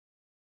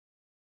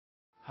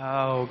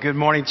Oh, good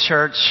morning,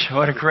 church.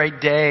 What a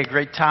great day, a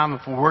great time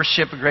of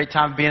worship, a great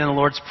time of being in the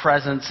Lord's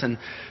presence, and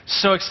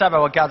so excited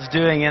about what God's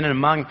doing in and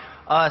among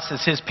us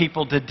as His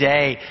people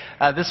today.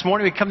 This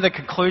morning we come to the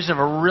conclusion of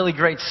a really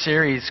great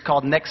series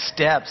called Next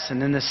Steps,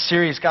 and in this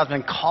series God's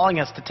been calling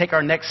us to take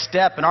our next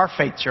step in our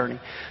faith journey,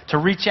 to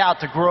reach out,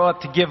 to grow up,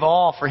 to give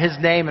all for His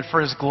name and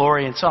for His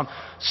glory. And so I'm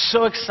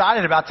so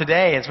excited about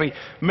today as we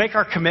make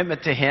our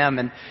commitment to Him.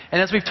 And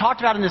as we've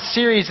talked about in this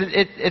series,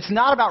 it's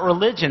not about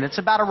religion, it's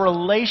about a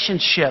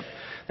relationship.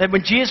 That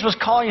when Jesus was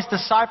calling His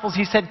disciples,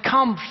 He said,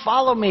 "Come,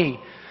 follow me.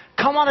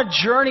 Come on a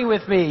journey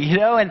with me,"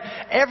 and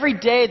every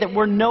day that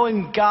we're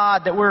knowing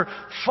God, that we're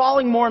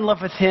falling more in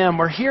love with Him,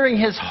 we're hearing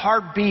His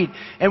heartbeat,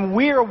 and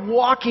we are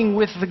walking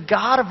with the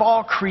God of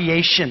all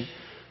creation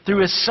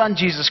through His Son,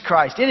 Jesus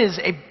Christ. It is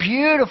a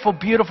beautiful,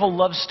 beautiful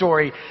love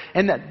story,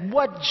 and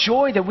what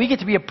joy that we get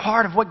to be a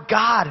part of what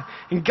God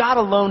and God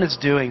alone is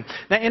doing.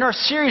 Now, in our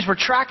series, we're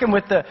tracking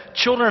with the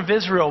children of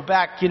Israel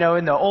back, in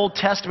the Old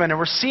Testament, and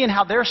we're seeing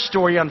how their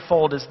story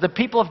unfolded as the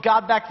people of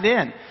God back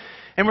then.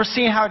 And we're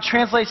seeing how it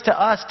translates to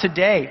us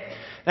today.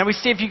 Now we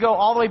see if you go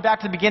all the way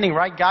back to the beginning,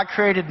 right? God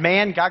created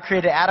man, God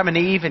created Adam and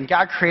Eve, and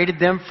God created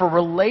them for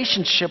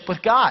relationship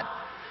with God.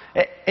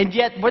 And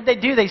yet, what they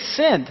do? They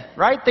sinned,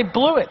 right? They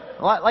blew it,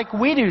 like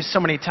we do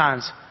so many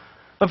times.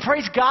 But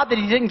praise God that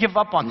He didn't give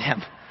up on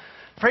them.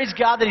 Praise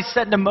God that He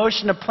set into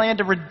motion a plan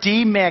to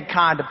redeem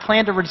mankind, a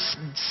plan to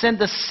send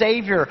the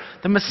Savior,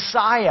 the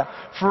Messiah,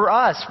 for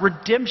us,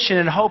 redemption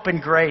and hope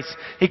and grace.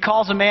 He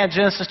calls a man,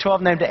 Genesis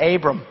 12, named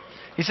Abram.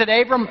 He said,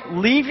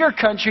 "Abram, leave your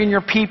country and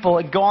your people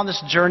and go on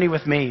this journey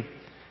with me."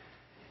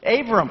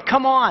 Abram,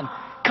 come on.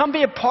 Come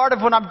be a part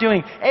of what I'm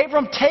doing.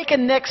 Abram, take a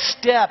next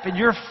step in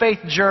your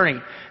faith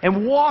journey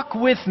and walk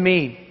with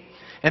me.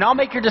 And I'll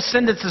make your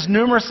descendants as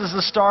numerous as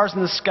the stars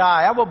in the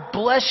sky. I will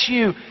bless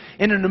you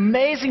in an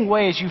amazing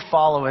way as you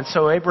follow. And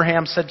so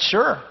Abraham said,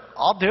 "Sure,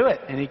 I'll do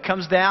it." And he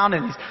comes down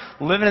and he's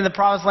living in the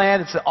promised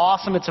land. It's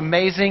awesome. It's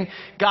amazing.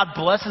 God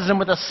blesses him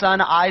with a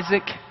son,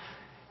 Isaac.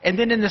 And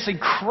then in this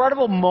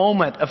incredible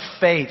moment of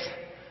faith,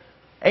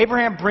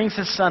 Abraham brings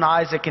his son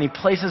Isaac and he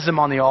places him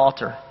on the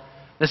altar.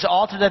 This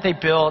altar that they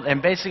built, and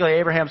basically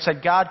Abraham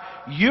said, "God,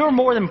 you're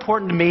more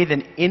important to me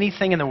than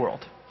anything in the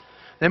world.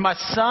 Than my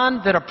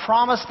son, than a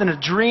promise, than a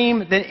dream,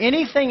 than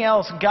anything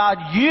else. God,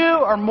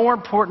 you are more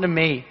important to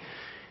me.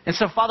 And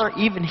so, Father,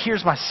 even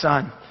here's my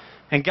son."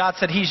 And God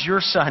said, "He's your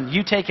son.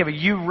 You take him and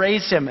you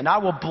raise him, and I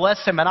will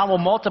bless him and I will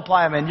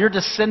multiply him, and your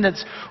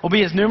descendants will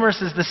be as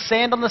numerous as the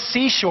sand on the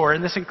seashore."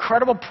 And this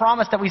incredible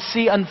promise that we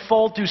see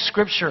unfold through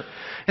Scripture.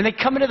 And they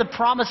come into the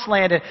promised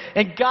land,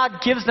 and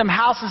God gives them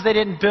houses they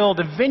didn't build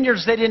and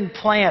vineyards they didn't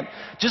plant.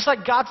 Just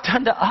like God's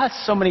done to us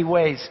so many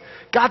ways.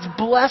 God's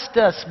blessed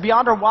us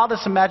beyond our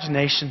wildest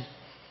imagination.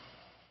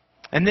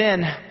 And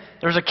then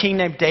there was a king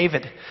named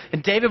David.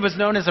 And David was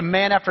known as a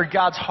man after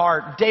God's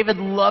heart. David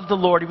loved the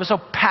Lord. He was so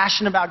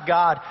passionate about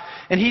God.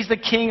 And he's the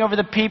king over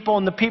the people.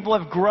 And the people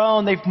have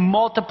grown. They've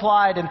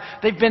multiplied. And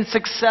they've been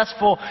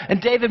successful.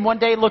 And David one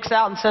day looks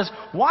out and says,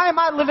 "Why am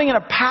I living in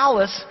a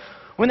palace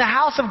when the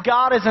house of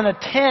God is in a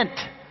tent?"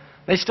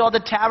 They still had the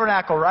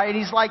tabernacle, right? And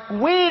he's like,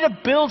 "We need to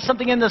build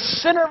something in the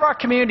center of our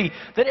community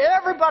that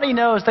everybody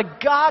knows that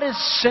God is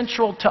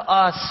central to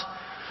us.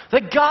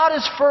 That God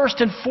is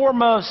first and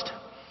foremost."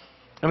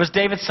 It was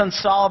David's son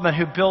Solomon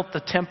who built the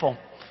temple,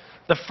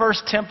 the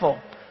first temple,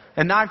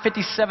 in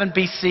 957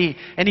 BC.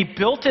 And he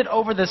built it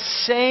over the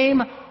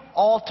same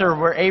altar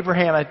where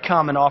Abraham had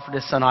come and offered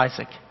his son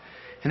Isaac.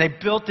 And they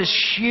built this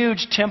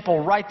huge temple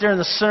right there in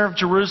the center of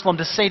Jerusalem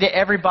to say to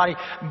everybody,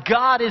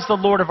 God is the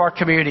Lord of our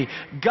community.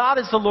 God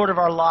is the Lord of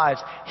our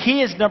lives.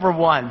 He is number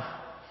one.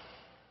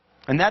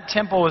 And that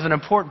temple was an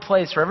important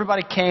place where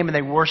everybody came and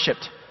they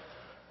worshiped.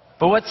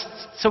 But what's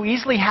so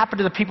easily happened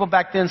to the people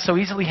back then so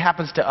easily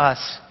happens to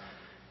us.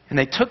 And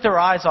they took their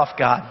eyes off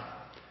God.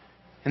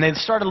 And they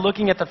started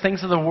looking at the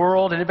things of the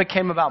world, and it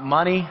became about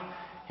money.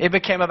 It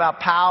became about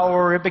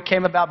power. It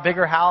became about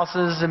bigger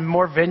houses and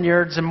more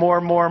vineyards and more.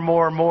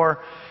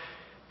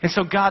 And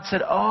so God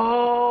said,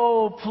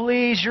 "Oh,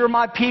 please, you're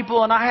my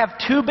people, and I have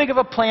too big of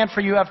a plan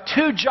for you. I have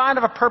too giant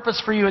of a purpose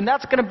for you, and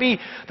that's going to be,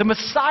 the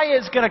Messiah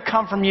is going to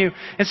come from you."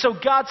 And so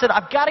God said,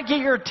 "I've got to get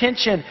your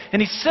attention."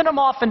 And He sent them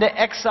off into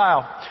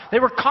exile. They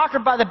were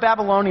conquered by the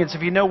Babylonians.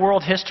 If you know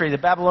world history, the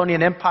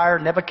Babylonian Empire,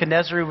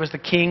 Nebuchadnezzar was the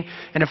king.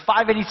 And in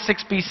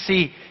 586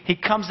 BC, he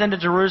comes into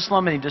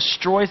Jerusalem and he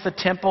destroys the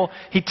temple.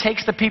 He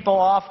takes the people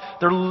off.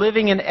 They're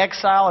living in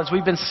exile, as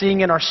we've been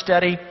seeing in our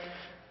study.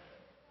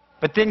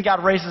 But then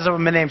God raises up a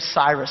man named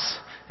Cyrus.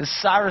 And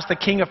Cyrus, the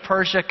king of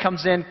Persia,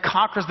 comes in,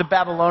 conquers the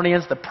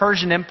Babylonians, the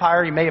Persian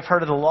Empire. You may have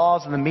heard of the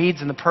Laws and the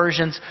Medes and the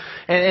Persians.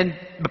 And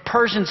the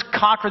Persians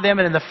conquer them,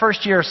 and in the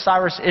first year,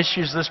 Cyrus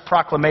issues this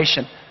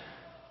proclamation: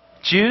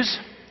 "Jews,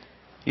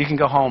 you can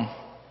go home."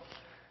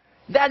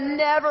 That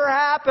never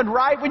happened,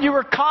 right? When you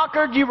were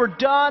conquered, you were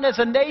done as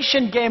a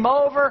nation, game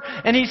over.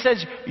 And he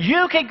says,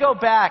 you can go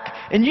back,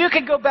 and you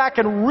can go back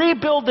and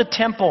rebuild the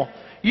temple.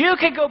 You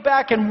can go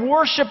back and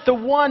worship the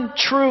one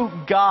true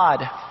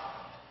God.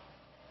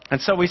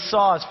 And so we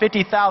saw as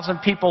 50,000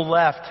 people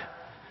left,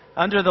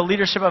 under the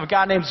leadership of a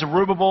guy named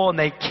Zerubbabel, and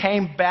they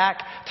came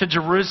back to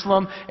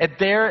Jerusalem. And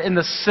there in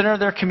the center of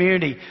their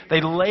community,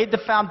 they laid the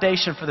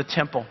foundation for the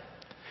temple.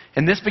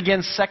 And this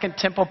begins Second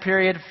Temple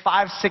period,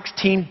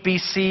 516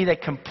 BC. They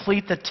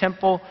complete the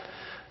temple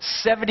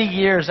 70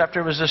 years after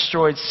it was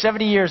destroyed,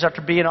 70 years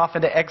after being off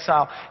into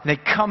exile. And they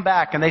come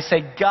back and they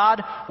say,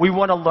 God, we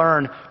want to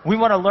learn. We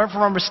want to learn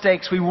from our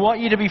mistakes. We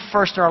want you to be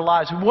first in our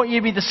lives. We want you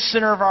to be the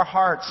center of our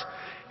hearts.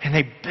 And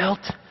they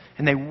built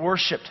and they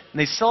worshiped. And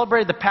they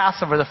celebrated the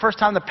Passover, the first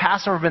time the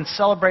Passover had been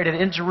celebrated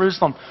in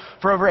Jerusalem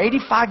for over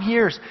 85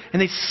 years.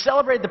 And they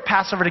celebrated the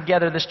Passover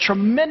together, this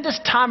tremendous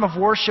time of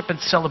worship and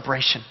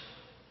celebration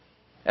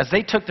as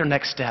they took their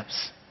next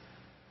steps.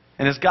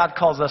 And as God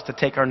calls us to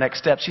take our next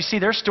steps. You see,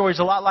 their story's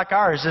a lot like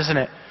ours, isn't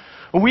it?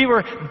 We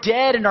were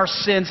dead in our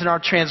sins and our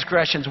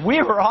transgressions.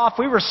 We were off.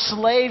 We were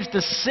slaves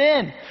to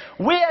sin.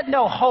 We had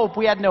no hope.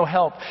 We had no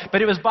help.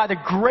 But it was by the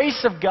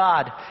grace of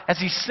God as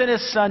He sent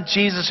His Son,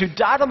 Jesus, who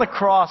died on the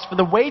cross. For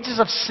the wages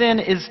of sin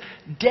is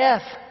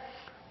death.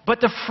 But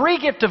the free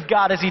gift of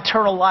God is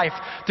eternal life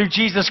through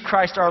Jesus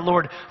Christ our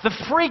Lord. The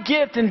free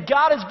gift, and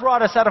God has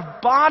brought us out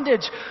of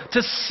bondage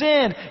to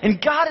sin. And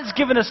God has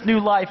given us new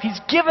life. He's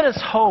given us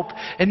hope.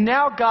 And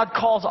now God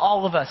calls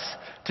all of us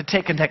to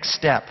take a next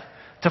step,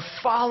 to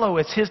follow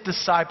as His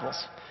disciples,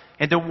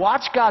 and to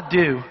watch God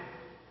do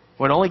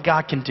what only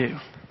God can do.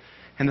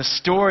 And the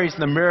stories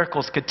and the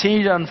miracles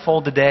continue to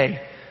unfold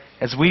today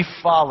as we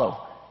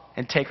follow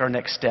and take our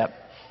next step.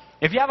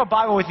 If you have a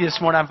Bible with you this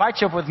morning, I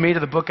invite you up with me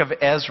to the book of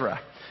Ezra.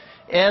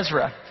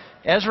 Ezra,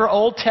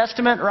 Old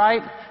Testament,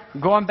 right?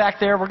 Going back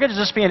there, we're going to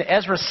just be in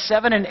Ezra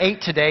 7 and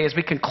 8 today as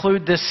we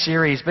conclude this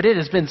series. But it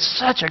has been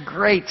such a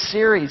great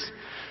series.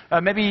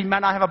 Maybe you might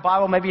not have a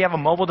Bible. Maybe you have a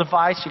mobile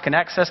device. You can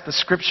access the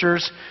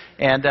Scriptures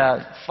and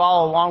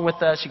follow along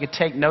with us. You can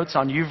take notes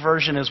on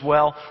YouVersion as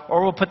well.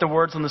 Or we'll put the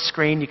words on the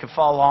screen. You can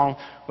follow along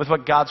with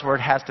what God's Word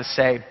has to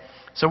say.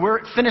 So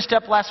we're finished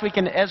up last week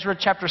in Ezra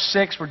chapter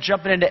 6. We're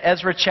jumping into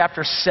Ezra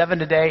chapter 7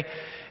 today.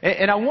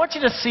 And I want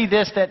you to see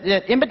this, that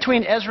in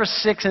between Ezra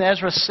 6 and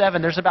Ezra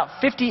 7, there's about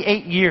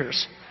 58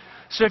 years.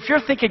 So if you're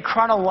thinking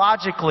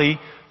chronologically,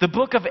 the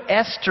book of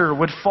Esther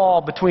would fall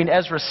between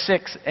Ezra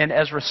 6 and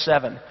Ezra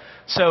 7.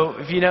 So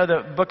if you know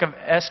the book of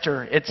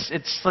Esther, it's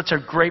such a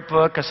great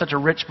book, such a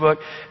rich book.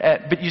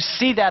 But you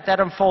see that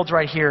unfolds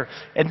right here.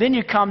 And then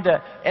you come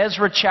to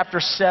Ezra chapter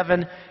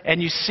 7,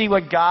 and you see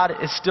what God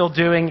is still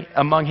doing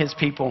among His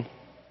people.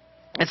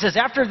 It says,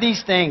 after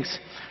these things,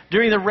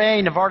 during the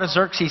reign of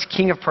Artaxerxes,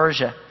 king of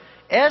Persia,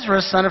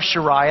 Ezra, son of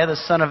Shariah, the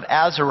son of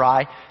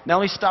Azariah. Now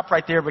let me stop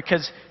right there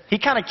because he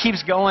kind of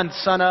keeps going,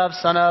 son of,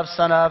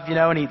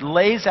 and he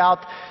lays out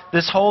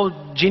this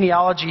whole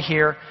genealogy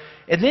here.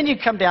 And then you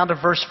come down to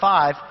verse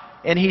 5,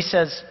 and he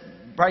says,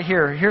 right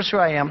here, here's who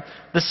I am,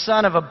 the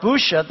son of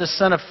Abusha, the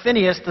son of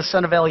Phinehas, the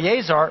son of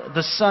Eleazar,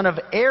 the son of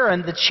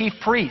Aaron, the chief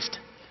priest.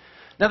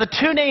 Now the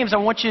two names I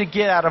want you to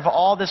get out of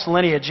all this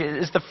lineage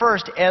is the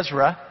first,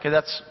 Ezra, because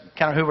that's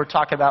kind of who we're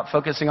talking about,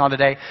 focusing on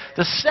today.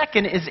 The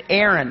second is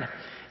Aaron.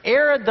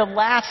 Aaron, the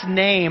last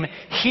name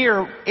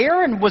here,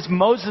 Aaron was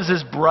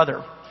Moses'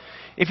 brother.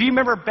 If you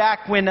remember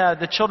back when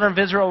the children of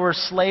Israel were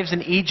slaves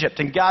in Egypt,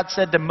 and God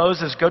said to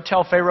Moses, go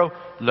tell Pharaoh,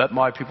 let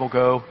my people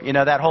go. You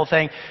know, that whole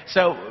thing.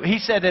 So he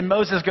said, and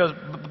Moses goes,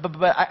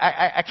 but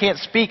I can't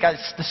speak, I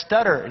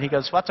stutter. And he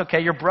goes, well, that's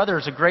okay, your brother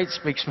is a great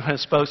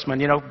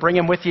spokesman, bring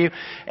him with you.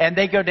 And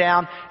they go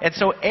down, and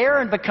so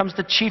Aaron becomes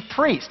the chief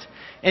priest.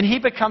 And he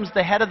becomes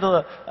the head of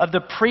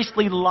the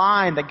priestly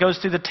line that goes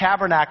through the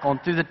tabernacle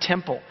and through the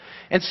temple.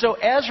 And so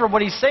Ezra,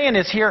 what he's saying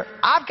is here,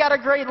 I've got a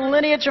great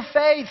lineage of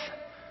faith.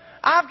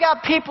 I've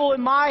got people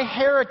in my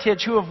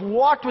heritage who have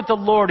walked with the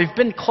Lord, who've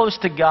been close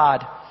to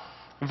God.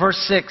 Verse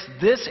 6,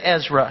 this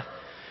Ezra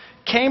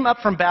came up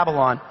from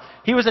Babylon.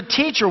 He was a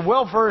teacher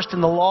well versed in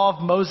the law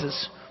of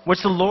Moses,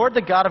 which the Lord,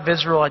 the God of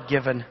Israel, had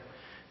given.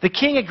 The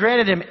king had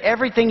granted him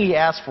everything he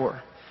asked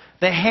for.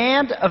 The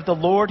hand of the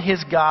Lord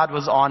his God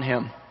was on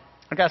him.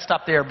 I've got to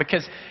stop there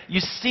because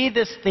you see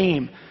this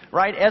theme,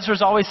 right?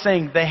 Ezra's always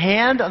saying, the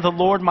hand of the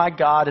Lord my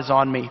God is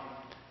on me.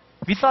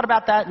 Have you thought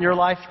about that in your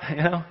life?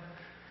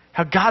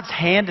 How God's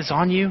hand is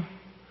on you?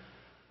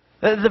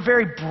 The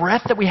very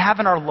breath that we have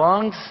in our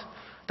lungs,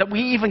 that we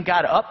even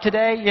got up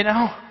today,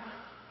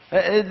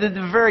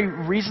 The very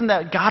reason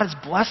that God has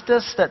blessed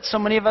us, that so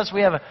many of us,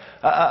 we have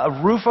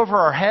a roof over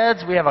our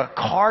heads, we have a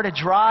car to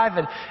drive,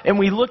 and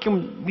we look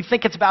and we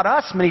think it's about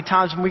us many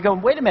times, and we go,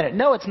 wait a minute,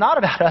 no, it's not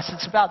about us,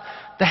 it's about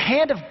the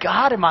hand of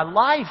God in my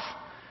life.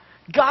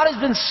 God has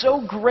been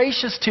so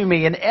gracious to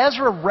me, and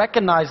Ezra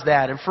recognized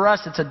that, and for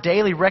us, it's a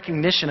daily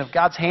recognition of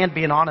God's hand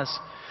being on us.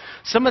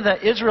 Some of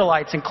the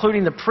Israelites,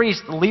 including the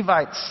priests, the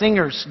Levites,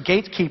 singers,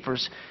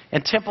 gatekeepers,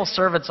 and temple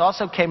servants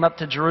also came up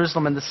to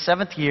Jerusalem in the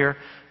 7th year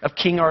of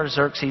King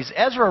Artaxerxes.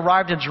 Ezra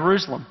arrived in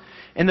Jerusalem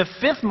in the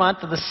 5th month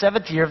of the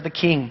 7th year of the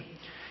king.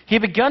 He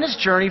had begun his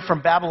journey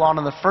from Babylon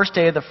on the 1st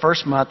day of the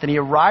 1st month, and he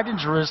arrived in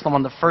Jerusalem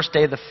on the 1st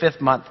day of the 5th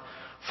month.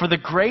 For the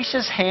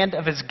gracious hand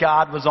of his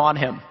God was on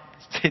him.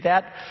 See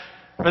that?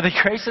 for the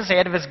gracious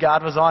hand of his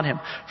God was on him.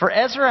 For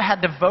Ezra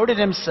had devoted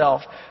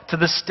himself to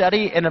the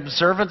study and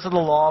observance of the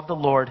law of the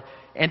Lord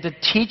and to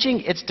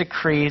teaching its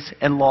decrees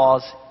and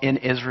laws in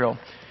Israel.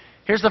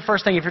 Here's the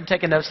first thing if you're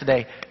taking notes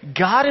today.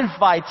 God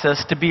invites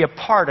us to be a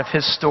part of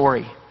his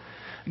story.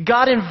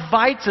 God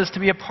invites us to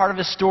be a part of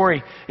his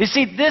story. You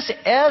see, this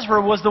Ezra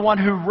was the one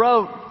who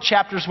wrote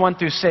chapters 1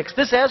 through 6.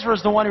 This Ezra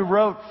is the one who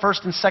wrote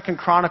 1st and 2nd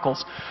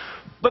Chronicles.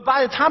 But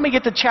by the time we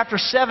get to chapter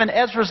 7,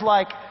 Ezra's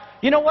like,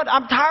 you know what?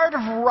 I'm tired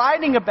of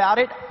writing about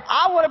it.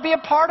 I want to be a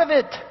part of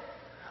it.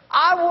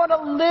 I want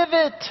to live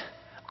it.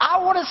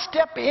 I want to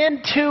step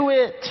into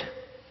it.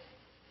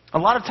 A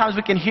lot of times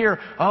we can hear,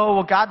 oh,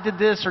 well, God did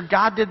this or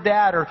God did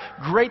that or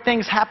great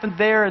things happened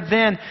there or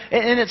then.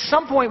 And at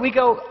some point we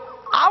go,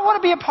 I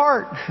want to be a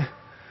part.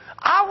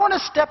 I want to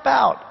step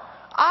out.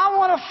 I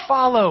want to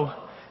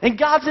follow. And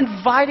God's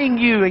inviting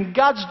you and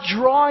God's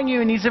drawing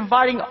you and he's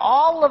inviting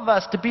all of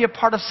us to be a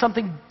part of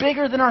something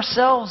bigger than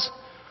ourselves.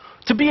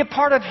 To be a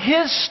part of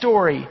his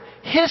story,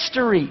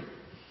 history.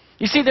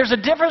 You see, there's a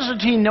difference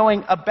between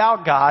knowing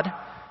about God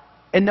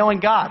and knowing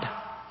God.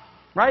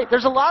 Right?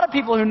 There's a lot of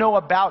people who know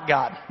about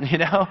God, you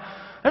know.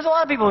 There's a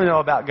lot of people who know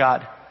about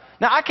God.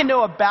 Now, I can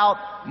know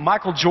about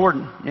Michael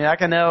Jordan. You know, I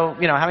can know,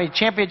 how many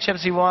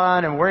championships he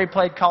won and where he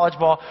played college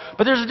ball.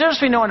 But there's a difference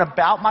between knowing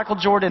about Michael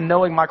Jordan and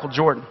knowing Michael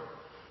Jordan.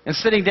 And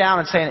sitting down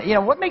and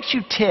saying, what makes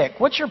you tick?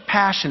 What's your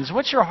passions?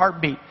 What's your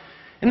heartbeat?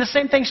 And the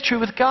same thing's true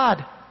with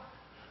God.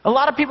 A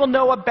lot of people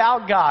know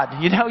about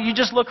God. You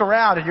just look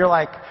around and you're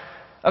like,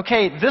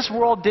 okay, this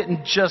world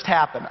didn't just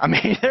happen. I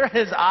mean, there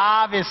is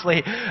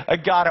obviously a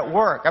God at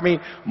work. I mean,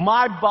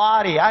 my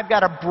body, I've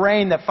got a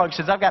brain that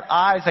functions. I've got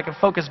eyes that can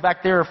focus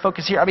back there or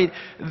focus here. I mean,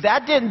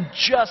 that didn't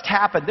just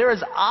happen. There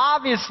is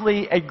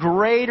obviously a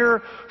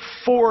greater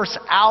force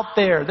out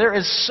there. There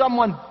is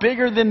someone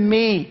bigger than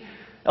me.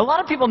 A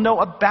lot of people know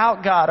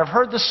about God. I've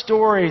heard the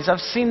stories. I've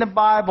seen the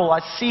Bible.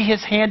 I see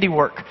his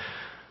handiwork.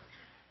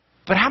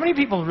 But how many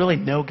people really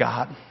know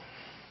God?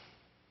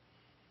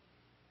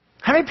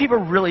 How many people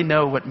really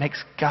know what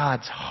makes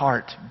God's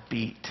heart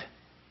beat?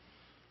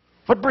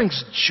 What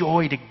brings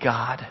joy to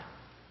God?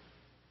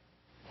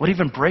 What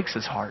even breaks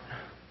his heart?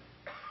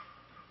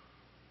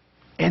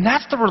 And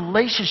that's the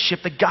relationship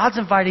that God's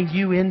inviting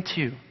you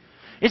into.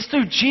 It's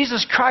through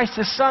Jesus Christ,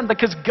 his Son,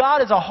 because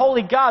God is a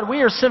holy God.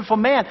 We are sinful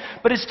man.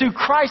 But it's through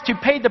Christ who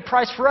paid the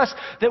price for us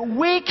that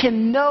we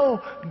can know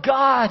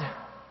God.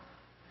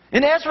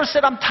 And Ezra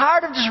said, I'm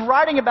tired of just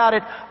writing about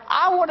it.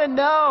 I want to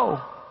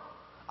know.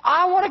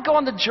 I want to go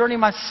on the journey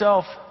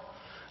myself.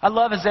 I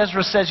love, as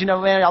Ezra says,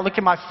 man, I look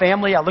at my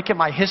family, I look at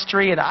my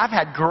history, and I've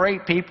had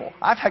great people.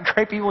 I've had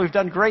great people who've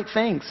done great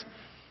things.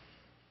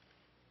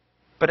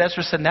 But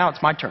Ezra said, now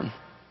it's my turn.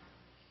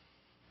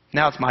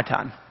 Now it's my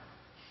time.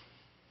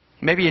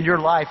 Maybe in your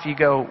life you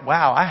go,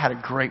 wow, I had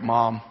a great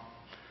mom.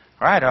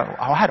 Or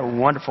I had a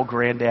wonderful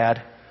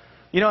granddad.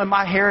 In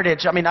my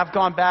heritage, I've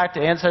gone back to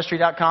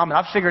Ancestry.com and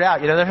I've figured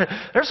out,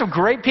 there's some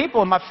great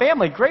people in my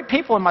family, great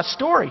people in my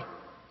story.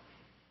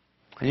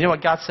 And you know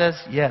what God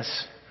says?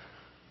 Yes.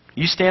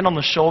 You stand on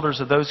the shoulders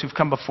of those who've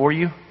come before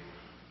you,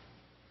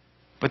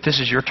 but this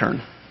is your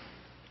turn.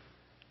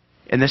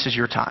 And this is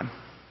your time.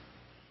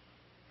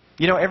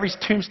 Every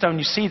tombstone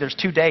you see, there's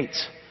 2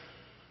 dates.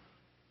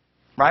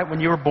 Right? When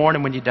you were born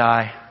and when you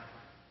die.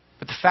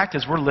 But the fact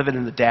is, we're living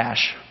in the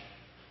dash.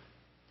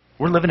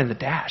 We're living in the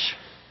dash.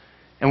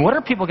 And what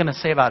are people going to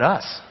say about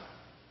us?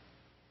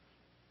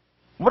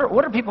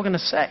 What are people going to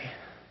say?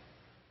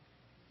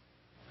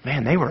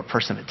 Man, they were a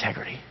person of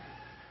integrity.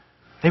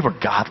 They were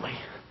godly.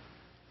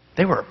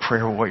 They were a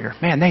prayer warrior.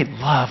 Man,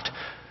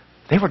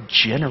 they were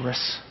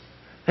generous.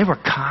 They were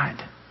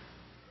kind.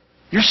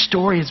 Your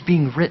story is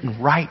being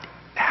written right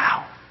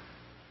now.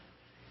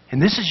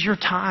 And this is your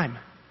time.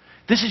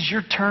 This is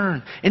your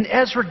turn. And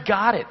Ezra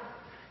got it.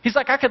 He's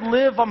like, I could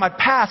live on my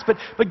past, but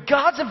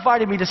God's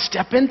invited me to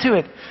step into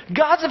it.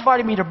 God's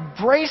invited me to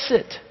embrace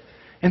it.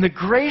 And the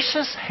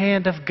gracious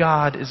hand of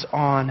God is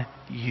on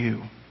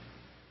you.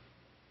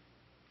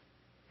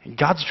 And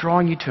God's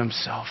drawing you to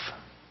himself.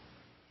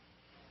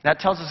 That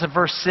tells us in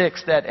verse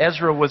 6 that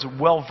Ezra was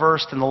well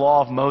versed in the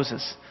law of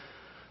Moses.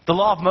 The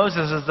law of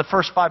Moses is the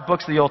first 5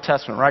 books of the Old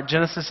Testament, right?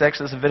 Genesis,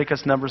 Exodus,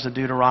 Leviticus, Numbers, and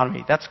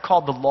Deuteronomy. That's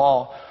called the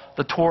law,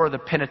 the Torah, the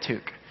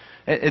Pentateuch.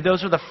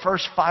 Those are the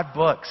first 5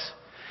 books.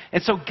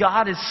 And so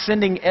God is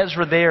sending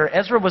Ezra there.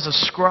 Ezra was a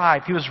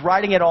scribe. He was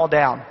writing it all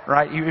down,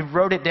 right? He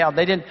wrote it down.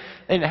 They didn't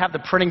have the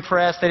printing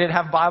press. They didn't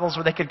have Bibles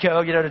where they could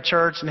go, to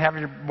church and have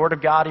your Word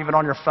of God even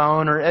on your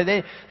phone. Or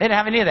they didn't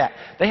have any of that.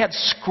 They had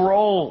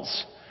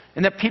scrolls,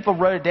 and that people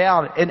wrote it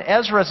down. And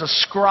Ezra, as a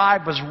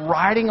scribe, was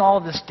writing all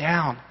of this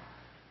down.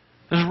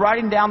 He was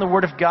writing down the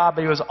Word of God,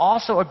 but he was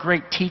also a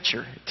great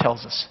teacher, it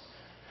tells us.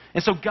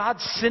 And so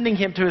God's sending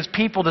him to his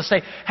people to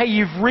say, hey,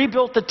 you've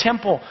rebuilt the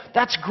temple.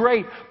 That's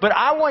great. But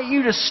I want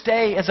you to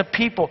stay as a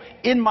people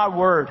in my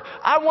word.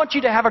 I want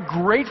you to have a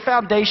great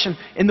foundation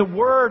in the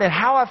word and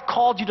how I've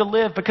called you to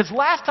live. Because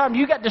last time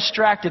you got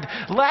distracted.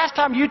 Last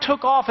time you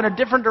took off in a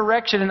different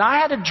direction and I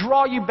had to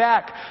draw you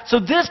back. So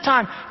this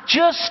time,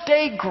 just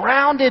stay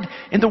grounded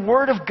in the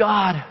word of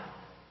God.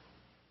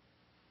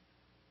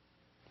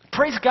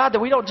 Praise God that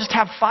we don't just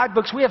have 5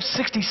 books, we have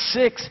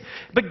 66.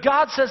 But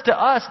God says to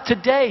us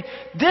today,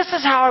 this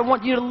is how I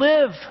want you to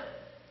live.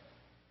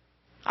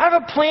 I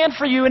have a plan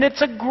for you, and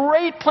it's a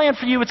great plan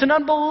for you. It's an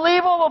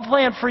unbelievable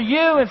plan for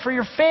you and for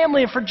your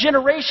family and for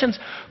generations.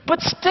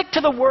 But stick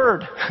to the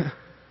Word.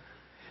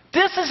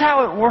 This is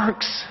how it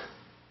works.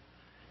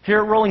 Here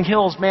at Rolling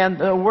Hills, man,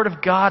 the Word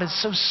of God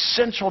is so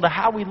central to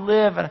how we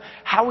live and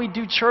how we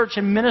do church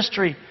and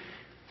ministry.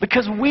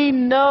 Because we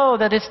know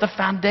that it's the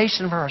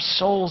foundation of our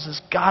souls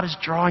as God is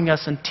drawing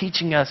us and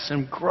teaching us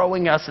and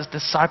growing us as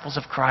disciples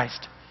of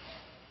Christ.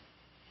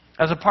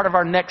 As a part of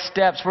our next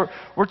steps,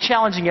 we're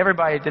challenging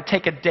everybody to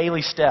take a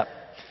daily step.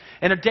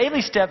 And a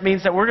daily step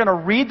means that we're going to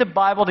read the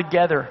Bible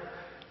together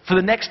for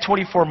the next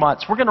 24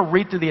 months. We're going to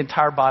read through the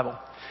entire Bible.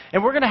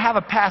 And we're going to have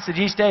a passage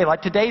each day.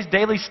 Like today's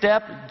daily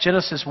step,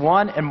 Genesis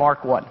 1 and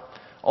Mark 1.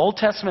 Old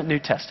Testament, New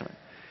Testament.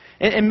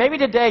 And maybe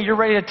today you're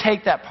ready to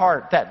take that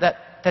part,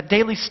 that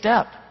daily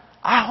step.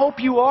 I hope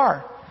you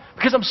are.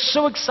 Because I'm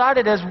so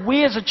excited as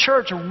we as a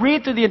church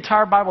read through the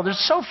entire Bible.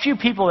 There's so few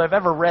people that have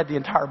ever read the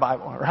entire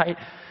Bible, right?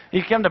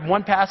 You come to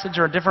one passage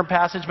or a different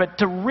passage, but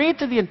to read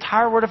through the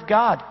entire Word of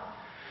God.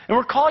 And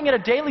we're calling it a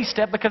daily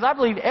step because I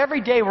believe every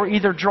day we're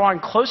either drawing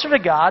closer to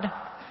God,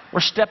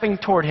 we're stepping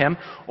toward Him,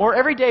 or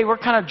every day we're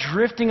kind of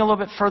drifting a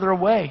little bit further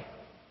away.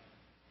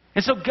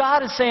 And so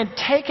God is saying,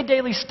 take a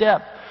daily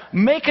step,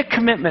 make a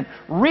commitment,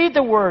 read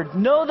the Word,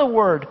 know the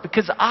Word,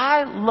 because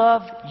I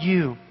love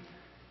you.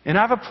 And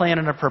I have a plan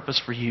and a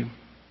purpose for you.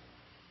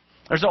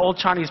 There's an old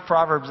Chinese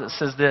proverb that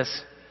says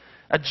this: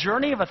 a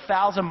journey of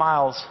 1,000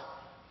 miles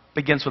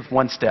begins with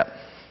one step.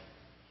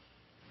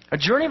 A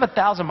journey of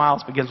 1,000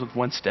 miles begins with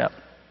one step.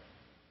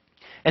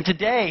 And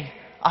today,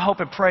 I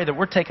hope and pray that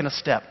we're taking a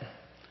step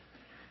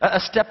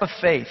of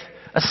faith,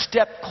 a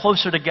step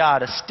closer to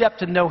God, a step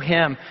to know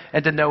Him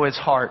and to know His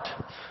heart.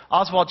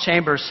 Oswald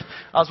Chambers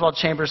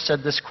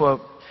said this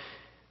quote.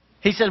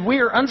 He said, "We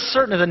are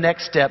uncertain of the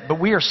next step, but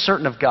we are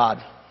certain of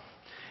God.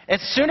 As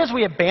soon as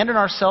we abandon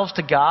ourselves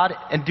to God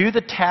and do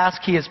the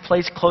task He has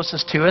placed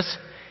closest to us,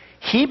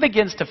 He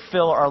begins to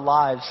fill our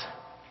lives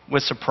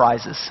with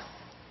surprises."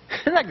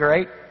 Isn't that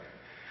great?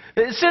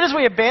 As soon as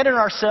we abandon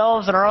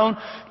ourselves and our own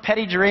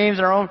petty dreams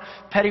and our own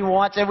petty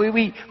wants, and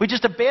we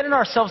just abandon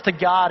ourselves to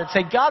God and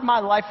say, God, my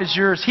life is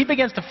yours, He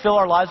begins to fill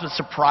our lives with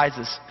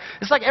surprises.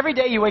 It's like every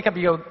day you wake up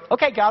and you go,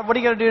 okay, God, what are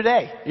you going to do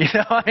today? You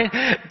know, I mean,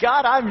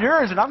 God, I'm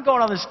yours and I'm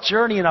going on this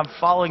journey and I'm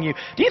following you.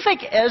 Do you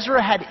think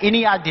Ezra had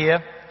any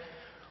idea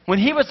when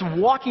he was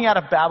walking out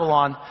of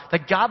Babylon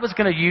that God was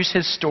going to use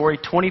his story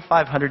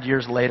 2,500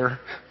 years later?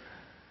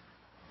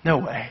 No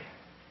way.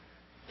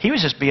 He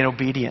was just being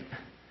obedient.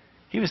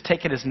 He was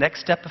taking his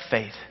next step of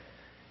faith.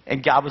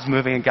 And God was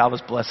moving and God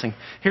was blessing.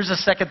 Here's the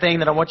second thing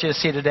that I want you to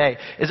see today,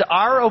 is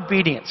our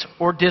obedience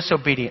or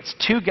disobedience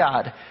to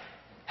God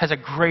has a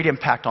great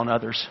impact on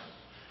others.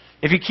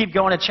 If you keep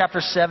going in chapter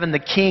 7, the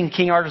King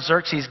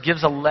Artaxerxes,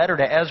 gives a letter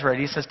to Ezra.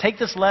 And he says, take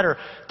this letter,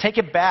 take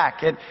it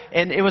back. And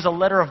it was a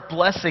letter of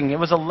blessing. It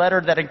was a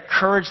letter that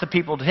encouraged the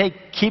people to, hey,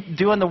 keep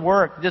doing the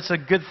work. This is a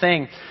good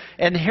thing.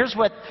 And here's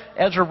what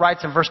Ezra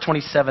writes in verse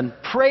 27.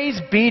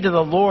 Praise be to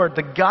the Lord,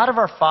 the God of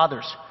our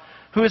fathers,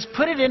 who has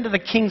put it into the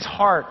king's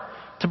heart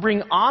to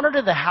bring honor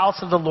to the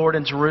house of the Lord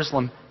in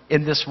Jerusalem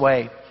in this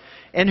way,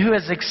 and who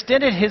has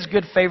extended His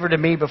good favor to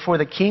me before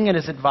the king and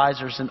his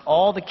advisors and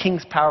all the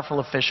king's powerful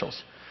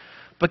officials.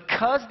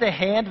 Because the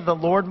hand of the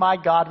Lord my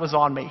God was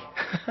on me.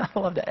 I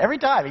love that. Every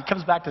time he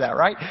comes back to that,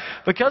 right?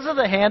 Because of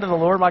the hand of the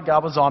Lord my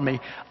God was on me,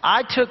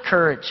 I took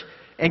courage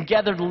and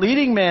gathered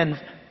leading men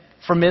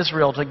from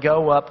Israel to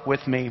go up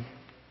with me.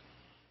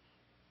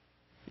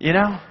 You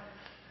know,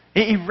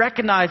 he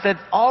recognized that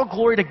all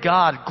glory to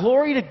God.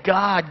 Glory to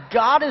God.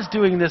 God is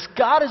doing this.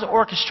 God is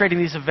orchestrating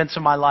these events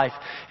in my life.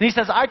 And he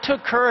says, I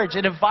took courage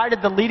and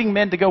invited the leading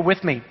men to go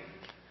with me.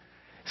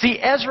 See,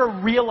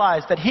 Ezra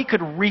realized that he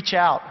could reach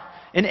out.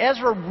 And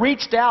Ezra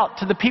reached out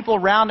to the people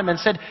around him and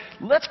said,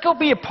 let's go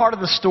be a part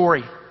of the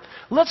story.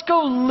 Let's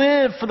go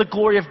live for the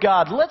glory of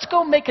God. Let's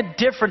go make a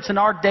difference in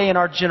our day and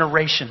our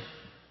generation.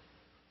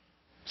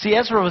 See,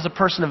 Ezra was a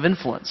person of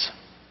influence.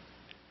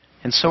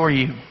 And so are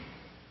you.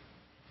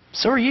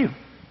 So are you.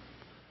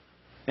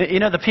 You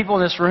know, the people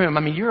in this room, I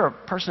mean, you're a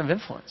person of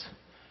influence.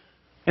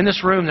 In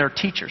this room, there are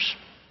teachers.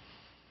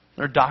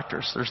 There are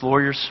doctors. There's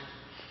lawyers.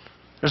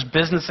 There's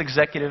business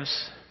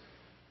executives.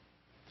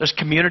 There's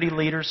community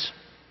leaders.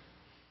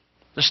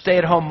 There's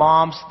stay-at-home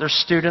moms. There's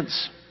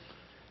students.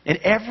 And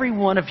every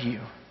one of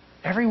you,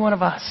 every one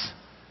of us,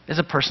 is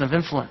a person of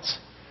influence.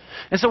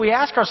 And so we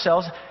ask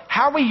ourselves,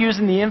 how are we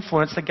using the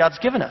influence that God's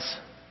given us?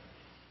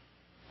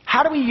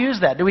 How do we use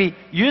that? Do we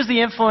use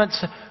the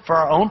influence for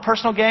our own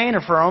personal gain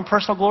or for our own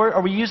personal glory?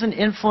 Are we using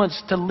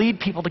influence to lead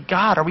people to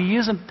God? Are we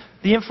using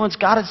the influence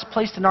God has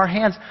placed in our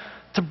hands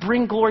to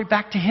bring glory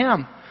back to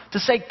Him? To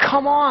say,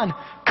 come on,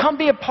 come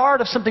be a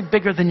part of something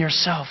bigger than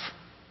yourself.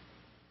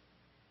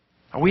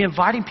 Are we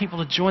inviting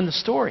people to join the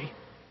story?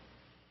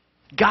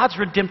 God's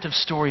redemptive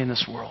story in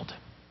this world.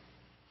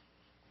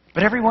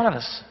 But every one of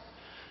us,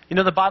 you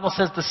know, the Bible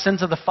says the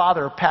sins of the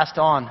father are passed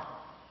on.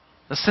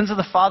 The sins of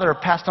the father are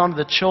passed on to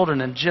the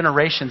children and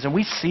generations, and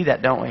we see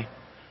that, don't we?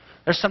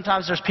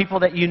 Sometimes there's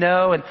people that you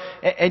know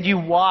and you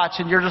watch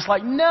and you're just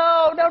like,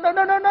 no,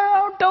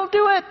 don't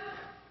do it.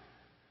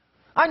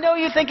 I know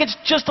you think it's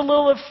just a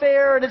little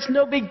affair and it's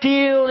no big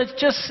deal and it's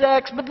just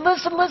sex, but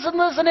listen,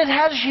 it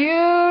has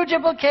huge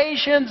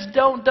implications.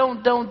 Don't,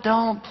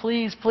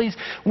 please.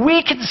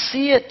 We can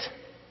see it.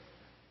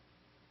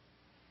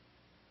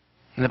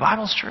 And the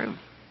Bible's true.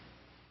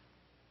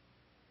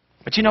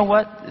 But you know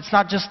what? It's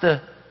not just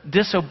the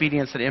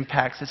disobedience that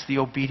impacts, it's the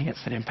obedience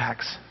that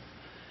impacts.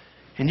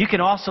 And you can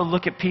also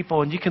look at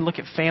people, and you can look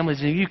at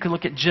families, and you can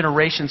look at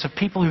generations of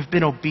people who've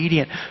been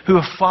obedient, who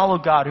have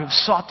followed God, who have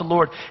sought the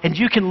Lord. And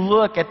you can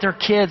look at their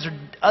kids or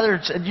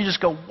others, and you just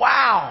go,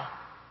 wow,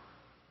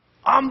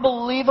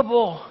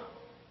 unbelievable.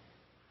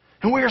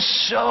 And we are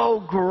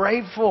so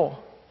grateful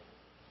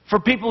for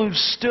people who've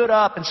stood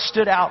up and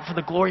stood out for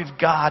the glory of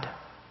God.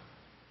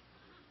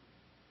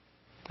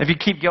 If you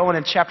keep going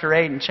in chapter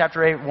 8,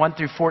 1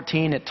 through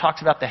 14, it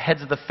talks about the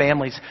heads of the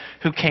families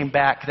who came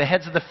back, the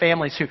heads of the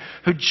families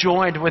who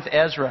joined with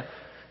Ezra.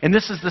 And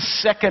this is the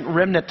second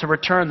remnant to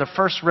return. The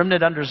first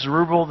remnant under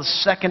Zerubbabel, the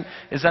second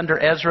is under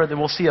Ezra, then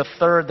we'll see a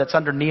third that's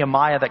under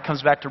Nehemiah that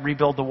comes back to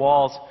rebuild the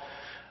walls.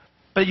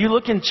 But you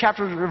look in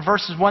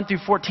verses 1 through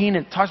 14,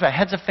 and it talks about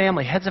heads of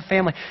family.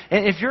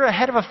 And if you're a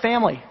head of a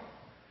family,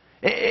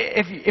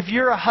 if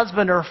you're a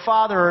husband or a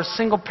father or a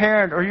single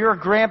parent or you're a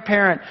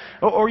grandparent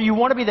or you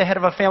want to be the head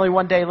of a family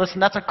one day, listen,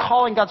 that's a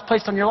calling God's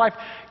placed on your life.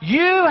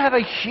 You have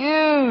a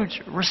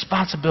huge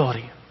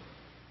responsibility.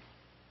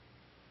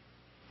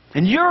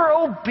 And your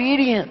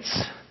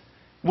obedience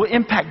will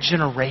impact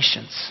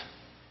generations.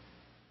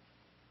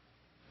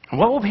 And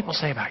what will people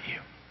say about you?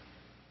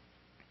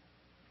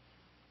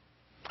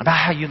 About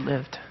how you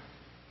lived?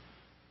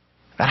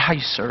 About how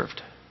you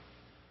served?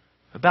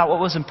 About what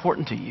was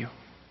important to you?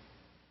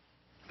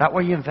 About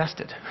where you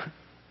invested.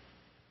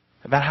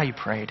 About how you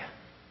prayed.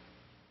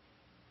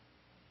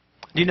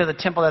 Do you know the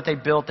temple that they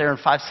built there in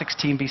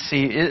 516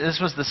 BC? This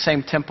was the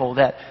same temple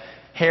that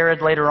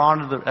Herod later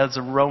on, as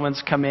the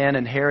Romans come in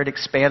and Herod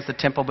expands the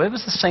temple, but it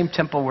was the same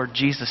temple where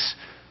Jesus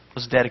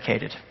was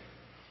dedicated.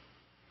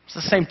 It's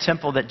the same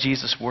temple that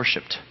Jesus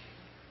worshipped.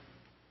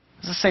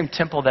 It's the same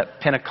temple that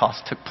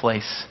Pentecost took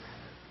place.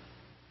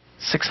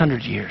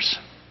 600 years.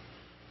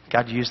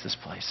 God used this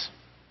place.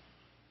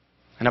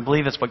 And I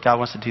believe it's what God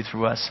wants to do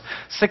through us.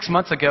 6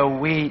 months ago,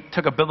 we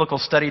took a biblical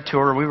study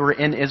tour. We were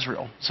in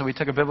Israel. So we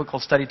took a biblical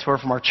study tour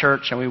from our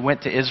church, and we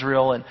went to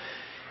Israel.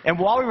 And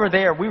while we were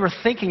there, we were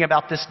thinking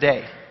about this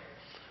day.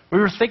 We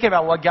were thinking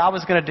about what God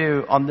was going to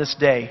do on this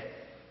day,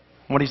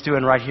 what He's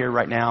doing right here,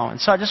 right now.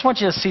 And so I just want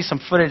you to see some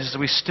footage as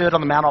we stood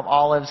on the Mount of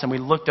Olives and we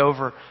looked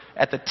over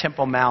at the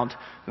Temple Mount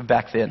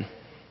back then.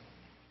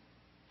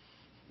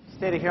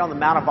 Standing here on the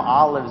Mount of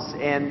Olives,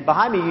 and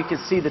behind me you can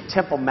see the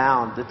Temple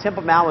Mount. The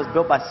Temple Mount was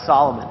built by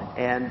Solomon,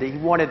 and he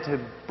wanted to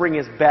bring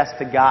his best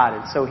to God,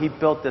 and so he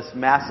built this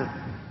massive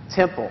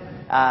temple.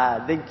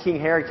 Then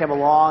King Herod came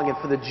along, and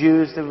for the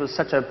Jews, it was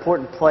such an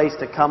important place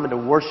to come and to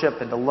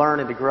worship and to learn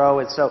and to grow,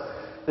 and so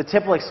the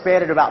temple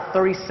expanded to about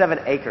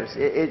 37 acres.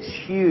 It's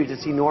huge,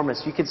 it's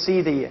enormous. You can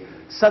see the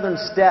southern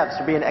steps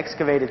are being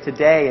excavated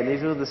today, and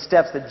these were the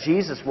steps that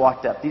Jesus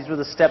walked up. These were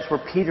the steps where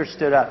Peter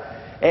stood up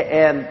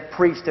and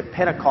preached at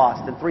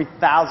Pentecost, and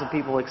 3,000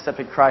 people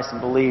accepted Christ and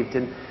believed.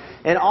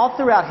 And all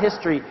throughout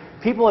history,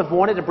 people have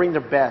wanted to bring their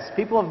best.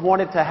 People have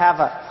wanted to have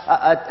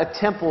a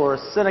temple or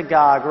a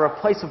synagogue or a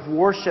place of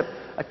worship,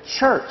 a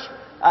church,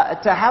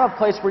 to have a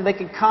place where they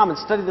can come and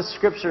study the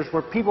Scriptures,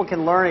 where people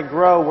can learn and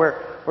grow,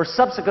 where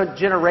subsequent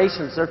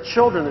generations, their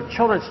children, their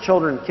children's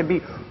children can be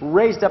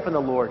raised up in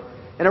the Lord.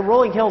 And at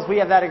Rolling Hills, we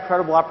have that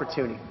incredible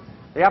opportunity.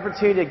 The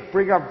opportunity to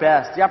bring our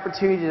best, the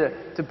opportunity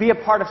to be a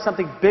part of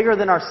something bigger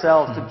than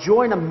ourselves, to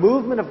join a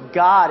movement of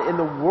God in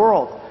the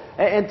world,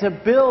 and to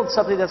build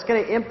something that's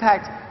going to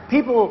impact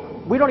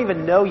people we don't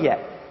even know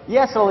yet.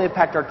 Yes, it'll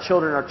impact our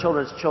children, our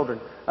children's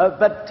children,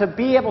 but to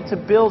be able to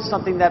build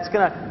something that's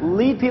going to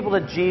lead people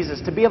to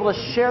Jesus, to be able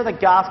to share the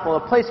gospel,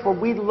 a place where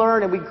we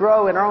learn and we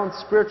grow in our own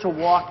spiritual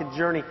walk and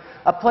journey,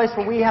 a place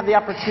where we have the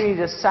opportunity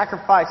to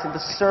sacrifice and to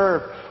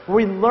serve, where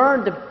we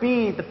learn to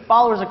be the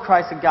followers of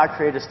Christ that God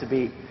created us to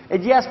be.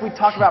 And yes, we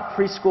talk about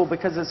preschool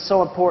because it's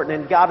so important,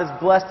 and God has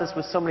blessed us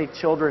with so many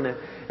children.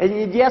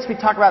 And yes, we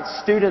talk about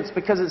students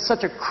because it's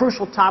such a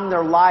crucial time in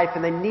their life,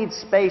 and they need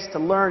space to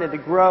learn and to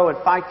grow and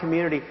find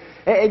community.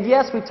 And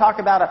yes, we talk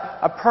about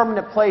a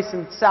permanent place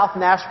in South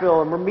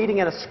Nashville, and we're meeting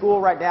in a school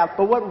right now.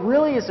 But what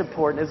really is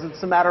important is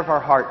it's a matter of our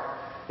heart.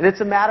 And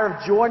it's a matter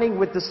of joining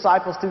with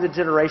disciples through the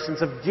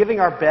generations, of giving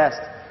our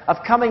best, of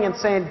coming and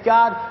saying,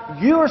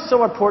 God, you are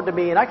so important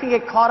to me, and I can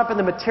get caught up in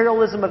the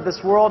materialism of this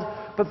world,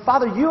 but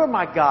Father, you are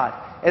my God,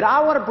 and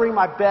I want to bring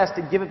my best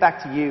and give it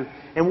back to you.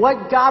 And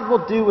what God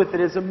will do with it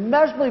is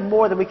immeasurably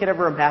more than we could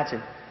ever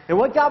imagine. And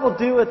what God will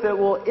do with it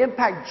will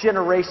impact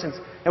generations.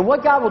 And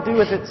what God will do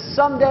with it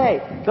someday,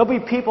 there'll be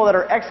people that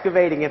are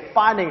excavating and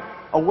finding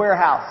a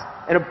warehouse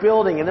and a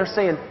building, and they're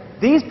saying,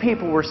 these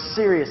people were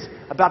serious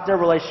about their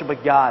relationship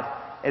with God.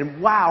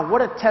 And wow,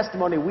 what a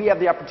testimony we have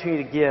the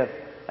opportunity to give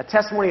a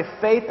testimony of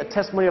faith, a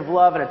testimony of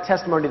love, and a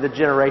testimony to the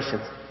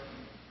generations.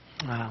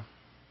 Wow.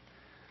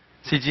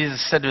 See,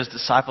 Jesus said to his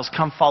disciples,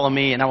 "Come follow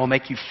me and I will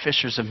make you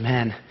fishers of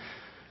men."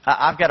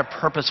 I've got a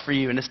purpose for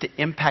you, and it's to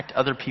impact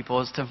other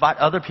people. It's to invite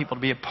other people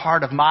to be a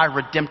part of my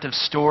redemptive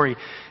story.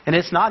 And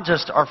it's not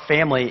just our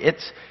family.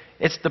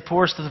 It's the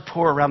poorest of the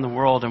poor around the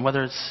world. And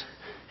whether it's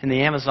in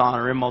the Amazon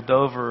or in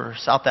Moldova or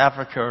South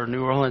Africa or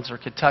New Orleans or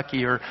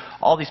Kentucky or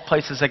all these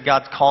places that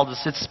God's called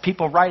us, it's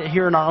people right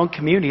here in our own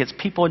community. It's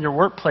people in your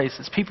workplace.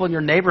 It's people in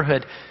your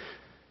neighborhood.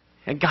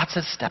 And God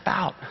says, step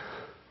out.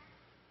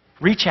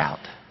 Reach out.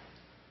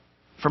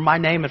 For my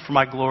name and for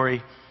my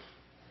glory.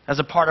 As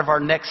a part of our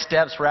next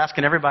steps, we're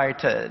asking everybody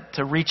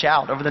to reach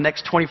out over the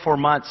next 24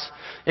 months.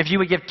 If you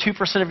would give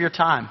 2% of your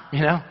time,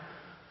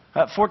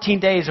 14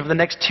 days over the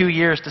next 2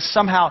 years to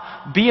somehow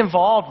be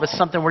involved with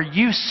something where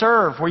you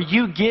serve, where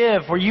you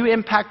give, where you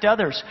impact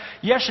others.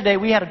 Yesterday,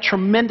 we had a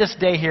tremendous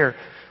day here.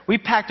 We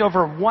packed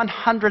over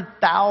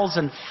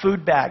 100,000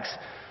 food bags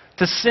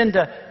to send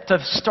to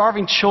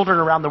starving children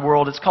around the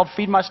world. It's called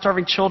Feed My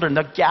Starving Children.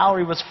 The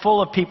gallery was full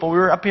of people. We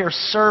were up here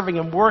serving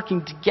and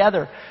working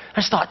together. I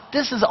just thought,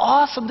 this is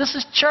awesome. This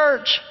is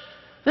church.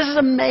 This is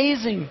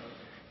amazing.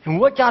 And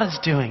what God is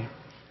doing.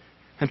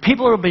 And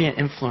people are being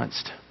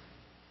influenced.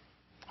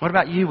 What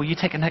about you? Will you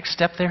take a next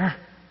step there?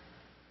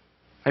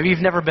 Maybe you've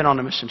never been on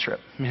a mission trip,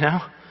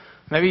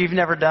 Maybe you've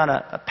never done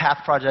a Path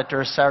Project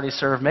or a Saturday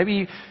Serve.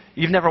 Maybe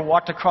you've never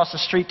walked across the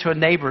street to a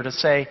neighbor to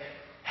say,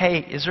 hey,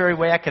 is there a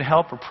way I can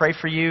help or pray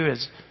for you?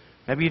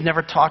 Maybe you've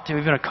never talked to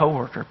even a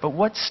coworker. But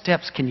what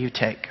steps can you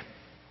take?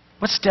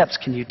 What steps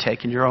can you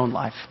take in your own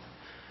life?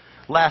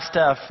 Last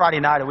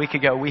Friday night, a week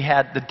ago, we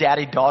had the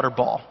daddy-daughter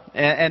ball.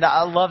 And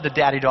I love the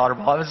daddy-daughter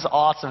ball. It was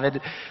awesome. And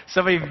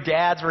so many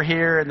dads were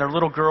here, and their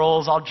little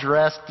girls all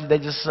dressed. They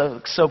just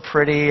so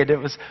pretty, and it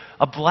was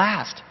a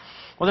blast.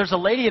 Well, there's a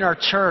lady in our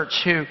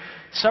church who,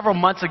 several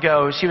months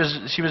ago, she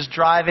was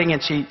driving,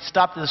 and she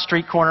stopped at the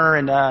street corner,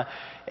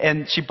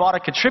 and she bought a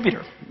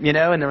contributor,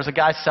 and there was a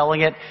guy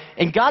selling it.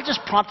 And God just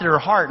prompted her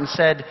heart and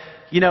said,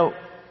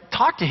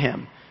 talk to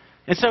him.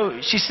 And so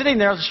she's sitting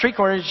there on the street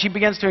corner, and she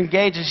begins to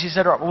engage, and she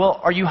said, well,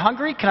 are you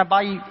hungry? Can I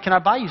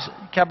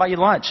buy you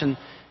lunch? And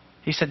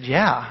he said,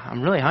 yeah,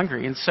 I'm really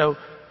hungry. And so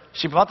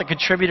she bought the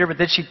contributor, but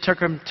then she took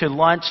him to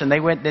lunch, and they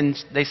went and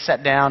they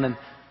sat down, and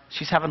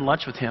she's having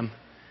lunch with him.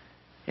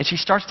 And she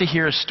starts to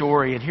hear a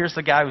story, and here's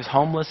the guy who's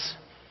homeless.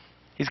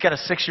 He's got a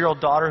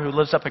 6-year-old daughter who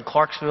lives up in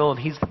Clarksville, and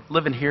he's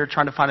living here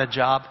trying to find a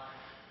job.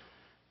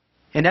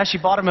 And as she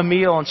bought him a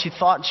meal, and she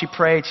thought and she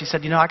prayed, she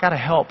said, I got to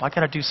help. I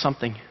got to do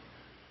something.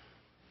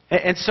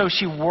 And so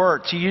she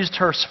worked. She used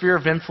her sphere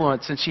of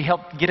influence, and she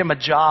helped get him a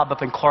job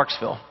up in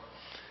Clarksville.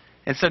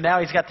 And so now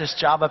he's got this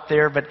job up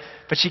there, but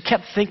she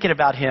kept thinking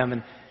about him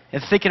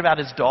and thinking about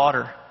his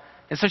daughter.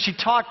 And so she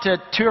talked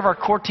to 2 of our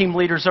core team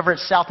leaders over at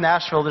South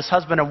Nashville, this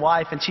husband and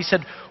wife, and she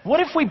said, what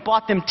if we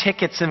bought them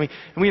tickets and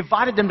we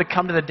invited them to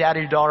come to the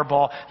daddy-daughter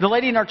ball? The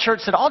lady in our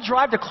church said, I'll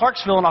drive to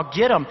Clarksville and I'll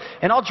get them,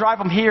 and I'll drive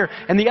them here.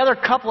 And the other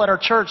couple at our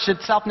church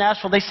at South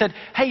Nashville, they said,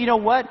 hey, you know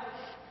what?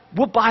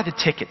 We'll buy the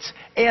tickets.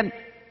 And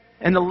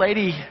the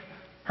lady,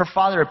 her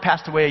father had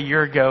passed away a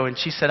year ago, and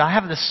she said, I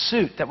have this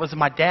suit that was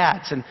my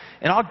dad's, and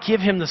I'll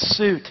give him the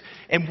suit,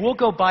 and we'll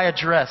go buy a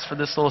dress for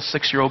this little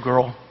 6-year-old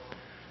girl.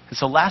 And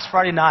so last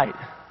Friday night,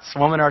 this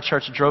woman in our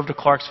church drove to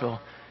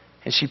Clarksville,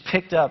 and she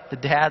picked up the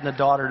dad and the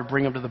daughter to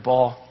bring them to the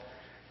ball.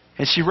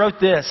 And she wrote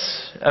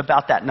this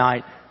about that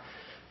night.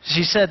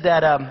 She said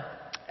that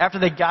after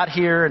they got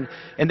here,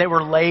 and they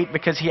were late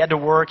because he had to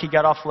work, he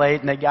got off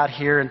late, and they got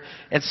here,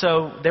 and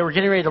so they were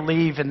getting ready to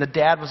leave, and the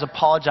dad was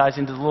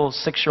apologizing to the little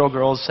 6-year-old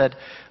girl and said,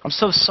 I'm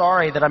so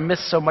sorry that I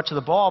missed so much of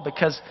the ball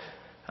because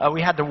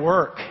we had to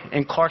work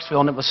in Clarksville,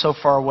 and it was so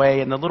far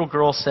away. And the little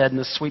girl said in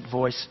a sweet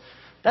voice,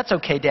 that's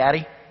okay,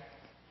 Daddy.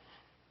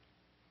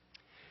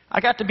 I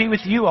got to be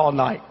with you all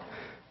night.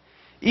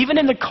 Even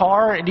in the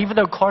car, and even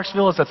though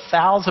Clarksville is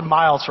 1,000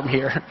 miles from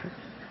here.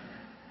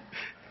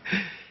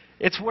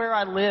 It's where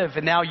I live,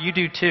 and now you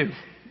do too.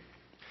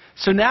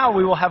 So now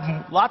we will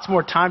have lots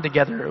more time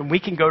together, and we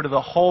can go to the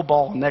whole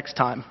ball next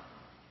time.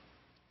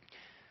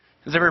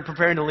 As they were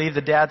preparing to leave,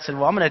 the dad said,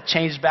 well, I'm going to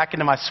change back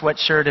into my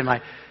sweatshirt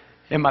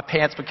and my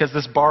pants because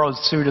this borrowed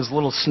suit is a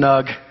little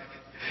snug.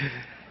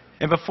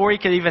 And before he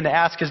could even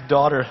ask his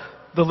daughter,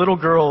 the little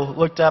girl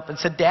looked up and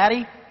said,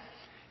 Daddy,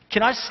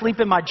 can I sleep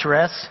in my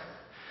dress?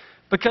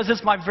 Because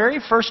it's my very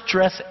first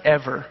dress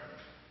ever.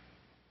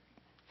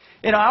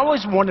 And I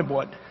always wanted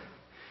one.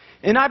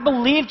 And I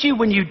believed you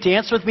when you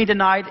danced with me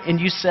tonight and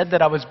you said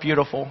that I was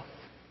beautiful.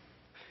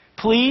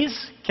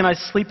 Please, can I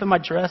sleep in my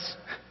dress?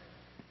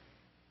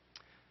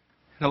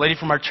 And the lady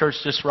from our church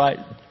just wrote,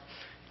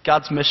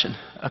 God's mission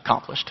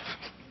accomplished.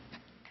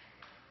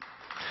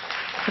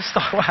 I just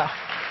thought, wow.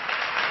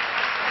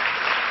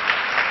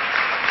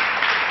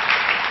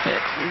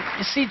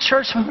 You see,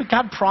 church, when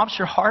God prompts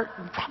your heart,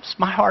 prompts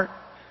my heart,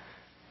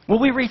 will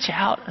we reach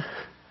out?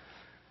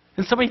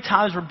 And so many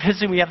times we're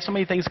busy, we have so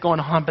many things going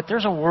on, but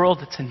there's a world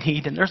that's in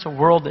need, and there's a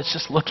world that's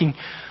just looking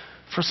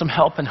for some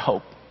help and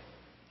hope.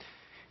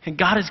 And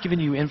God has given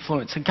you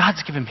influence, and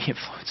God's given me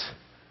influence.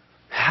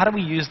 How do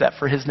we use that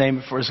for His name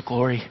and for His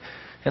glory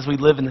as we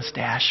live in this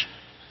dash?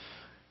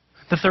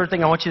 The third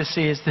thing I want you to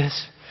see is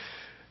this,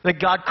 that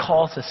God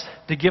calls us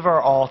to give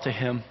our all to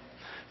Him.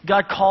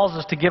 God calls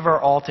us to give our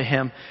all to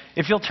Him.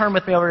 If you'll turn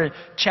with me over to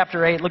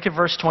chapter 8, look at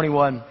verse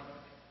 21.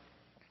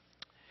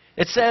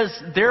 It says,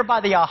 there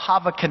by the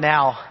Ahava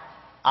Canal,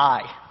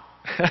 I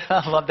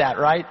love that,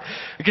 right?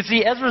 You can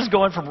see Ezra's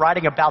going from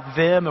writing about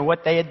them and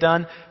what they had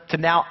done to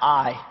now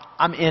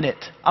I'm in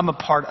it. I'm a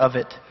part of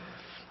it.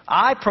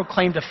 I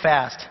proclaimed a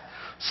fast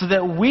so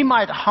that we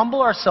might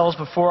humble ourselves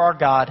before our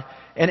God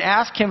and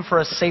ask Him for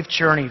a safe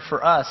journey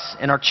for us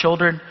and our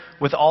children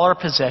with all our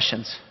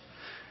possessions.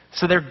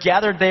 So they're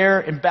gathered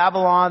there in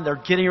Babylon.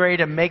 They're getting ready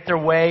to make their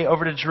way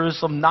over to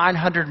Jerusalem,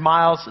 900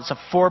 miles. It's a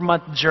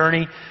 4-month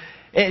journey.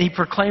 And he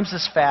proclaims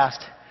this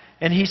fast.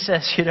 And he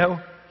says,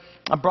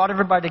 I brought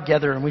everybody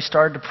together and we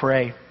started to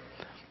pray.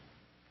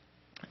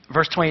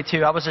 Verse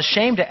 22, I was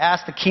ashamed to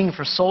ask the king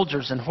for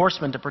soldiers and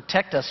horsemen to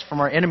protect us from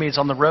our enemies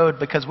on the road,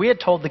 because we had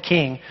told the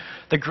king,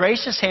 the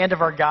gracious hand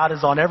of our God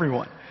is on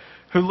everyone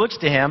who looks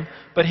to Him,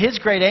 but His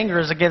great anger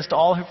is against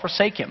all who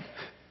forsake Him.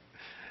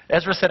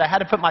 Ezra said, I had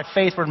to put my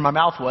faith where my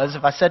mouth was.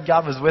 If I said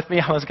God was with me,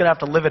 I was going to have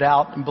to live it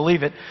out and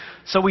believe it.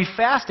 So we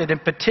fasted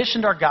and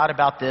petitioned our God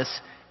about this,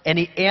 and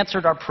He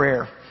answered our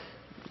prayer.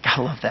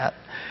 I love that.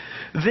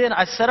 Then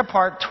I set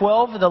apart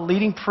 12 of the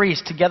leading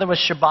priests together with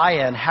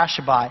Shebiah and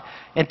Hashabai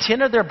and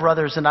 10 of their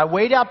brothers, and I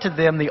weighed out to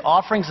them the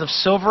offerings of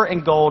silver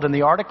and gold and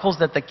the articles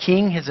that the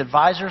king, his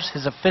advisors,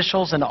 his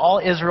officials, and all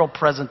Israel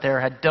present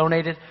there had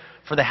donated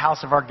for the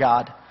house of our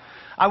God.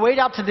 I weighed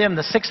out to them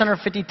the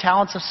 650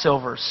 talents of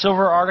silver,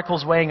 silver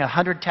articles weighing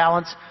 100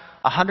 talents,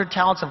 100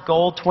 talents of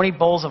gold, 20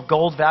 bowls of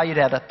gold valued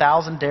at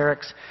 1,000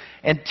 derricks,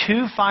 and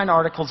 2 fine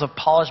articles of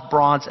polished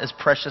bronze as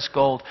precious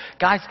gold.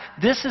 Guys,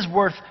 this is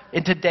worth,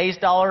 in today's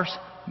dollars,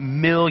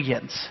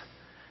 millions.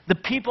 The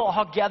people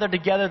all gathered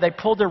together. They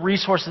pulled their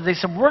resources. They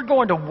said, we're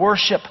going to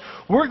worship.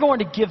 We're going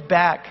to give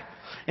back.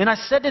 And I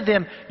said to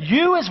them,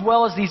 you as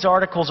well as these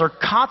articles are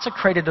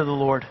consecrated to the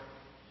Lord.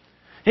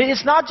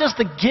 It's not just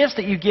the gifts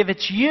that you give.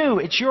 It's you.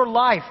 It's your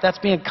life that's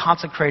being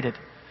consecrated.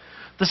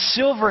 The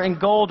silver and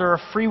gold are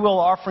a free will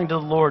offering to the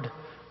Lord,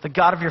 the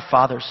God of your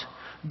fathers.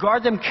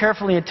 Guard them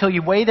carefully until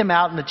you weigh them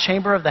out in the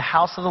chamber of the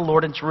house of the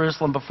Lord in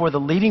Jerusalem before the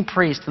leading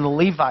priests and the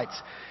Levites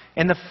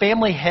and the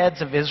family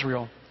heads of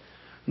Israel.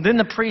 Then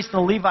the priests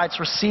and the Levites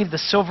received the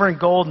silver and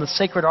gold and the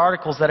sacred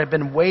articles that had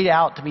been weighed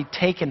out to be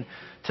taken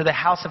to the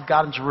house of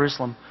God in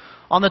Jerusalem.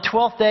 On the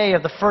 12th day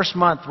of the first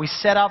month, we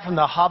set out from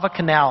the Ahava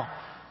Canal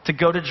to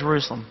go to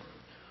Jerusalem.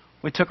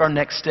 We took our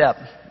next step,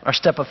 our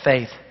step of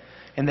faith.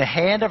 And the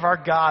hand of our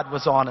God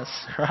was on us,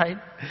 right?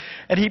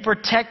 And He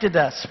protected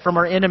us from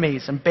our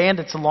enemies and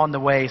bandits along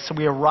the way. So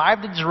we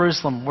arrived at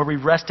Jerusalem, where we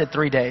rested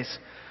 3 days.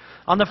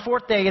 On the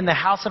 4th day, in the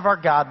house of our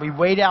God, we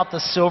weighed out the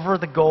silver,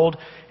 the gold,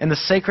 and the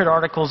sacred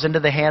articles into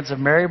the hands of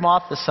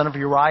Merimoth, the son of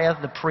Uriah,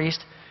 the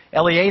priest.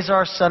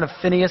 Eleazar, son of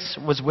Phinehas,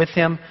 was with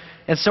him.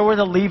 And so were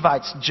the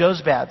Levites,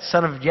 Jozabad,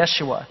 son of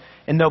Yeshua,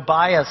 and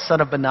Nobiah,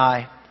 son of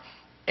Benai.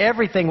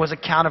 Everything was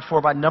accounted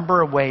for by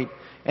number of weight,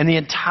 and the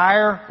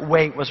entire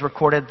weight was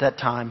recorded at that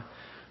time.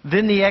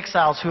 Then the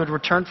exiles who had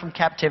returned from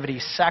captivity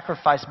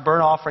sacrificed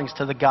burnt offerings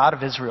to the God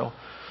of Israel.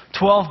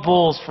 12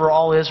 bulls for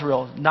all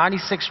Israel,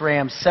 96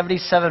 rams,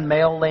 77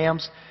 male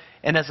lambs,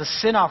 and as a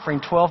sin offering,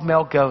 12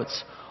 male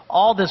goats.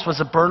 All this was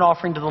a burnt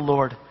offering to the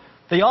Lord.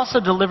 They also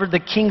delivered the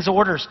king's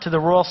orders to the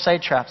royal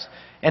satraps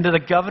and to the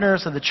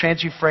governors of the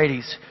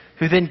Trans-Euphrates,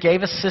 who then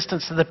gave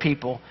assistance to the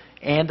people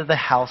and to the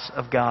house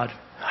of God.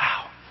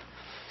 Wow.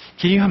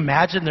 Can you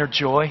imagine their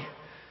joy?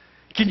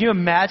 Can you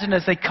imagine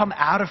as they come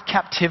out of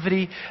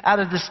captivity, out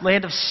of this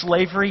land of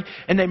slavery,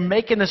 and they're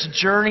making this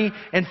journey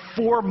in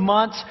 4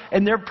 months,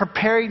 and they're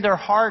preparing their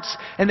hearts,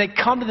 and they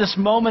come to this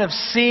moment of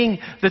seeing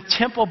the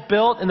temple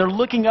built, and they're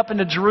looking up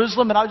into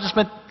Jerusalem, and I just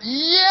went,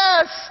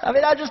 yes!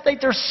 I just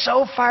think they're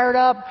so fired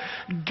up.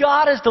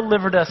 God has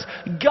delivered us.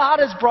 God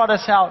has brought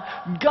us out.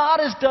 God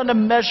has done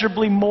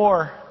immeasurably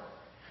more.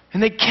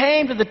 And they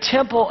came to the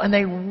temple, and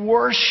they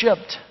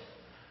worshiped.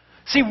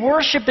 See,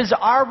 worship is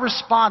our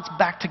response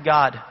back to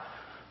God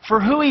for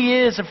who He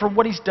is and for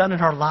what He's done in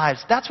our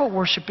lives. That's what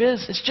worship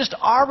is. It's just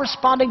our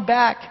responding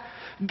back.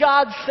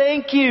 God,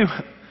 thank you.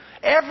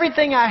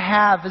 Everything I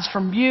have is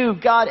from you.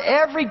 God,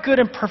 every good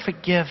and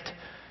perfect gift.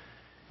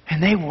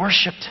 And they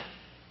worshiped.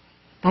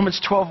 Romans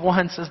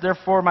 12:1 says,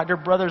 therefore, my dear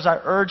brothers, I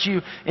urge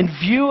you, in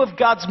view of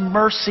God's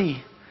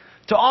mercy,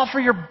 to offer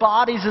your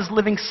bodies as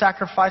living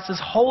sacrifices,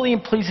 holy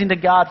and pleasing to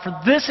God,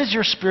 for this is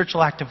your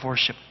spiritual act of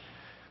worship.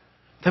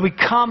 That we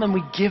come and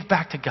we give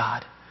back to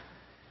God.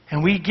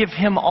 And we give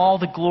Him all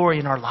the glory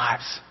in our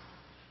lives.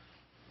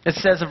 It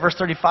says in verse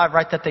 35,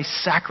 right, that they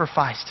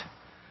sacrificed.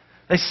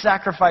 They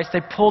sacrificed.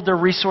 They pulled their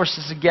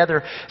resources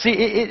together. See,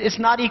 it's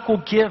not equal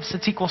gifts.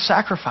 It's equal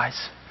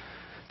sacrifice.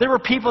 There were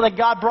people that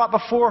God brought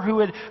before who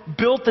had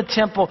built the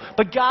temple.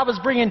 But God was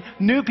bringing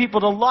new people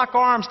to lock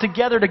arms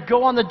together, to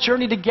go on the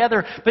journey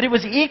together. But it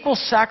was equal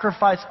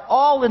sacrifice,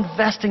 all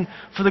investing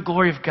for the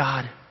glory of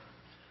God.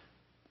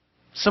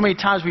 So many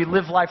times we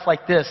live life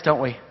like this,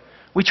 don't we?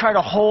 We try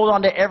to hold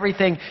on to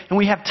everything, and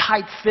we have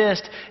tight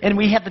fists, and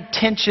we have the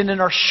tension in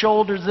our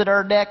shoulders and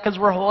our neck because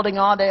we're holding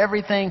on to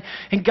everything.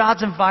 And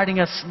God's inviting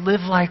us,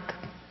 live like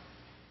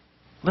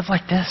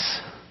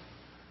this.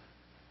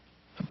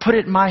 Put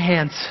it in my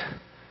hands.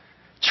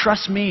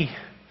 Trust me.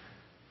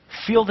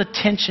 Feel the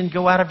tension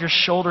go out of your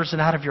shoulders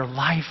and out of your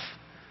life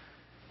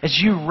as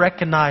you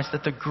recognize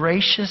that the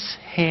gracious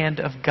hand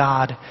of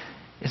God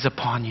is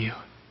upon you.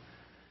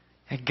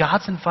 And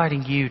God's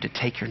inviting you to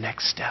take your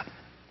next step.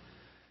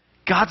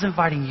 God's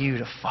inviting you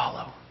to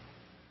follow.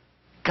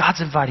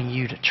 God's inviting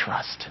you to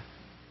trust.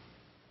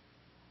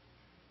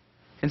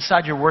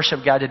 Inside your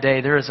worship guide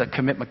today, there is a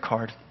commitment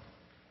card.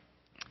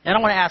 And I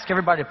want to ask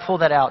everybody to pull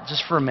that out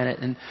just for a minute.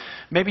 And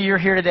maybe you're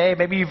here today.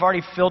 Maybe you've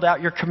already filled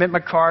out your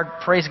commitment card.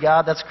 Praise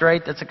God. That's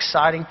great. That's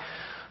exciting.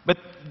 But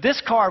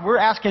this card, we're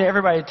asking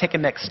everybody to take a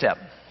next step.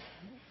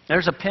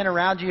 There's a pen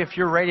around you if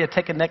you're ready to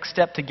take a next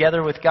step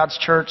together with God's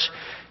church.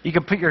 You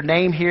can put your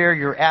name here,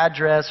 your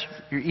address,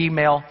 your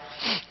email,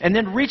 and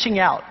then reaching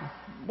out.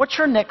 What's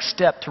your next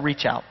step to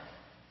reach out?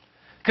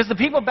 Because the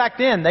people back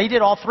then, they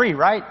did all three,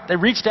 right? They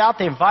reached out.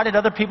 They invited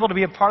other people to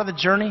be a part of the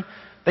journey.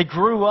 They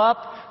grew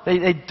up.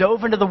 They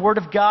dove into the Word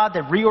of God. They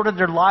reordered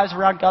their lives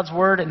around God's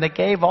Word, and they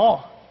gave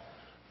all.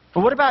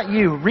 But what about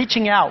you?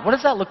 Reaching out. What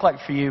does that look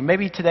like for you?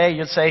 Maybe today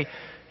you'll say,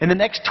 in the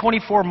next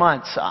 24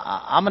 months,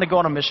 I'm going to go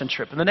on a mission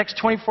trip. In the next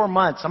 24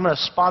 months, I'm going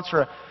to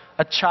sponsor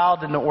a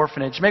child in an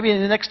orphanage. Maybe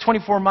in the next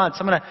 24 months,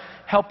 I'm going to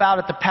help out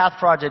at the Path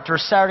Project or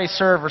Saturday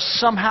Serve, or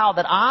somehow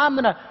that I'm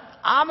going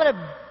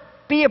to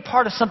be a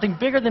part of something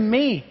bigger than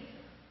me.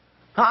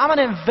 I'm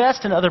going to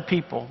invest in other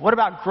people. What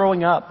about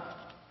growing up?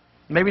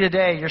 Maybe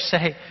today you're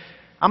saying,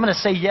 I'm going to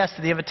say yes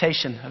to the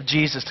invitation of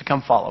Jesus to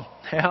come follow.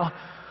 You know?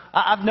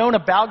 I've known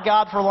about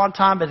God for a long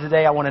time, but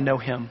today I want to know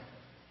Him.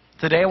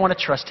 Today I want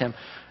to trust Him.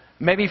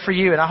 Maybe for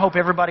you, and I hope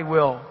everybody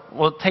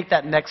will take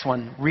that next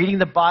one. Reading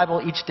the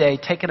Bible each day,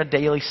 taking a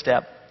daily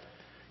step.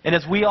 And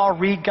as we all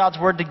read God's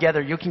Word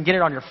together, you can get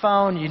it on your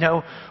phone. You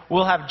know,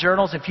 we'll have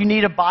journals. If you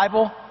need a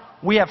Bible,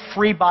 we have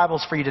free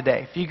Bibles for you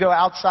today. If you go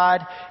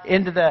outside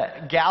into the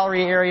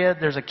gallery area,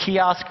 there's a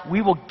kiosk.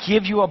 We will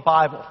give you a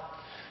Bible.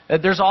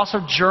 There's also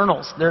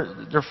journals. They're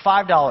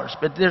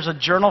 $5, but there's a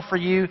journal for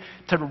you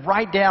to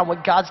write down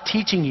what God's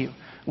teaching you.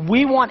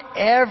 We want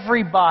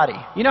everybody.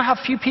 You know how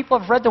few people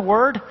have read the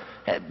Word?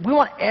 We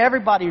want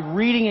everybody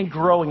reading and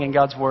growing in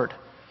God's Word.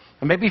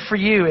 And maybe for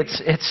you,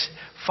 it's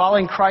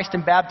following Christ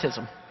in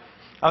baptism.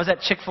 I was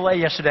at Chick-fil-A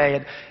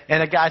yesterday,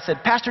 and a guy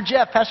said, Pastor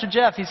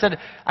Jeff, he said,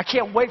 I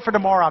can't wait for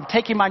tomorrow. I'm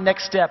taking my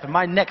next step, and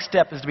my next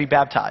step is to be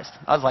baptized.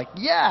 I was like,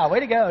 yeah, way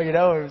to go, you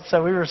know.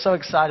 So we were so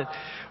excited.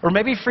 Or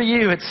maybe for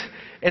you,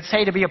 it's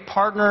hey, to be a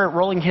partner at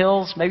Rolling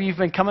Hills. Maybe you've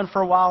been coming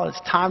for a while, and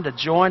it's time to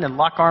join and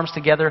lock arms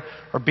together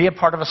or be a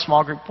part of a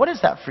small group. What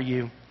is that for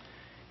you?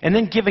 And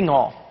then giving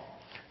all.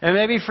 And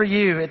maybe for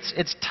you,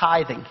 it's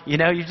tithing. You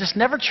know, you've just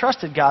never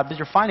trusted God with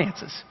your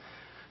finances.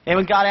 And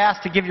when God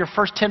asks to give your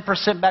first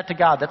 10% back to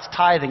God, that's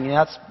tithing. You know,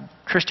 that's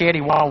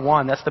Christianity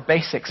 101. That's the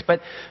basics. But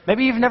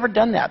maybe you've never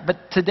done that. But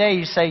today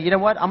you say, you know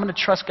what? I'm going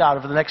to trust God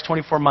over the next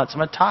 24 months. I'm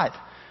going to tithe.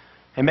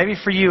 And maybe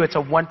for you, it's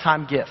a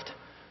one-time gift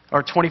or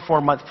a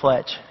 24-month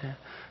pledge.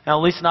 Now,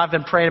 Lisa and I have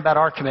been praying about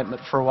our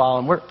commitment for a while,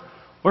 and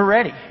we're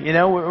ready. You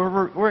know,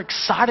 we're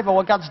excited about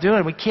what God's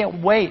doing. We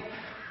can't wait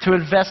to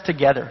invest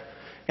together.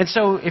 And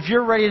so if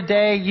you're ready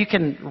today, you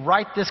can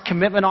write this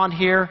commitment on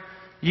here.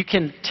 You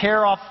can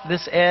tear off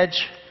this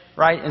edge,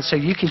 right? And so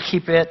you can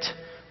keep it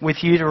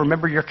with you to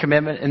remember your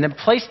commitment. And then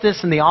place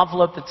this in the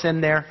envelope that's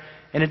in there.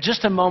 And in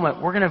just a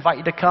moment, we're going to invite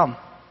you to come.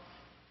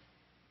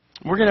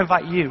 We're going to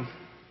invite you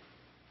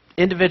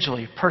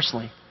individually,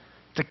 personally,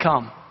 to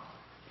come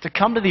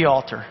to the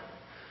altar.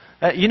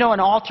 You know, an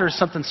altar is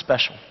something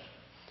special.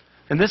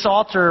 And this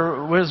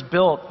altar was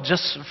built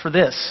just for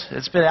this.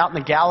 It's been out in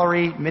the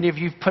gallery. Many of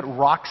you have put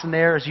rocks in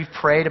there as you've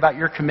prayed about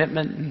your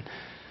commitment. And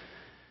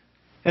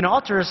an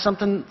altar is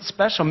something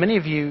special. Many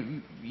of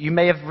you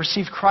may have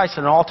received Christ at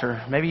an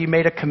altar. Maybe you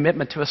made a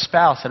commitment to a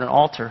spouse at an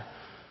altar.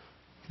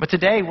 But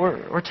today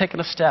we're taking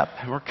a step,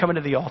 and we're coming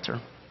to the altar.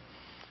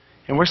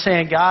 And we're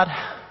saying, God,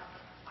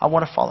 I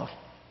want to follow.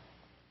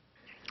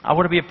 I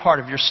want to be a part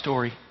of your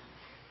story.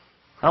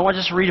 I don't want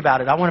to just read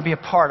about it. I want to be a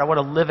part. I want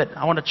to live it.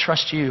 I want to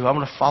trust you. I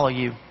want to follow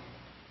you.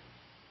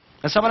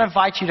 And so I'm going to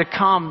invite you to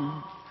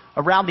come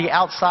around the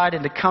outside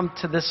and to come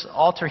to this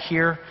altar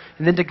here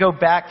and then to go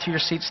back to your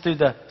seats through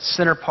the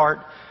center part.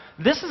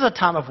 This is a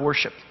time of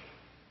worship.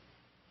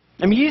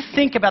 I mean, you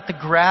think about the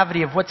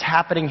gravity of what's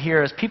happening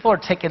here as people are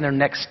taking their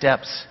next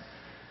steps.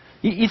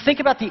 You think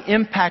about the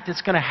impact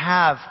it's going to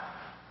have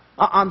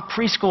on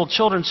preschool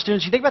children,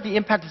 students. You think about the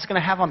impact it's going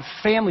to have on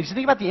families. You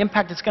think about the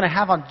impact it's going to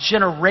have on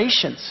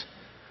generations.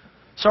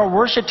 So our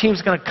worship team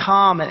is going to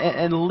come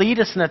and lead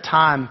us in a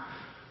time.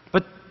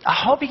 But I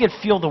hope you can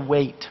feel the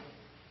weight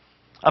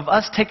of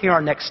us taking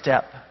our next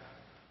step.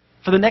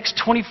 For the next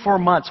 24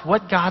 months,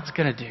 what God's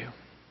going to do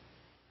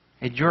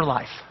in your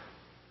life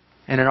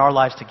and in our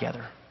lives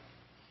together.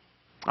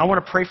 I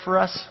want to pray for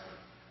us.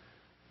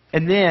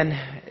 And then,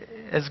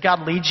 as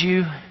God leads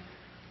you,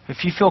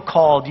 if you feel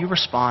called, you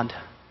respond.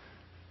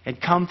 and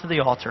come to the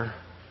altar.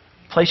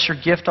 Place your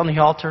gift on the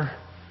altar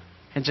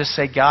and just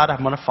say, God,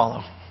 I'm going to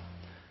follow.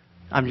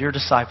 I'm your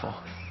disciple.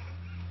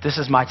 This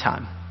is my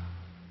time.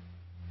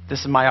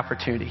 This is my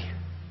opportunity.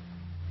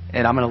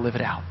 And I'm going to live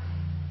it out.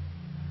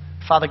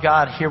 Father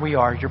God, here we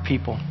are, your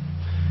people.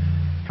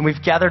 And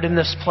we've gathered in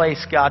this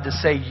place, God, to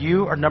say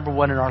you are number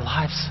one in our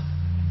lives.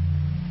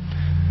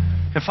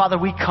 And Father,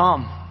 we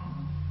come.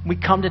 We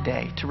come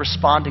today to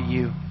respond to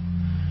you.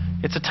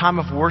 It's a time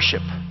of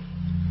worship.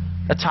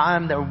 A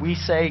time that we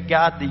say,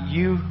 God, that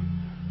you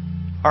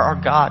are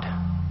our God.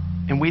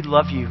 And we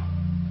love you.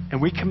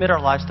 And we commit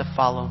our lives to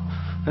follow.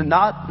 And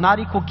not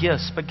equal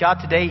gifts, but God,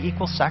 today,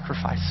 equal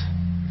sacrifice.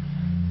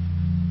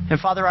 And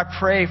Father, I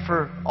pray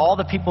for all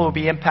the people who will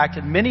be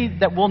impacted, many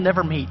that we'll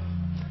never meet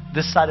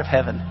this side of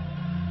heaven.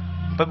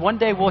 But one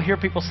day we'll hear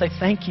people say,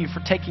 thank you for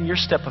taking your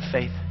step of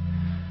faith.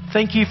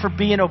 Thank you for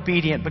being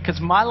obedient,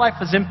 because my life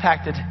was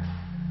impacted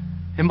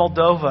in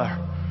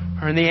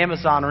Moldova or in the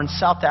Amazon or in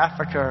South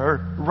Africa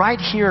or right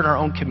here in our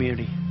own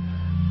community.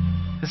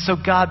 And so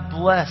God,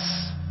 bless,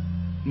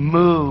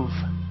 move,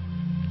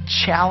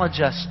 challenge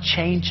us,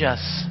 change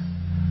us,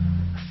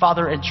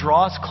 Father, and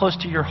draw us close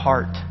to your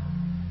heart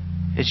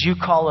as you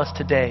call us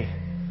today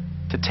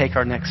to take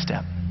our next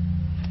step.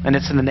 And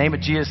it's in the name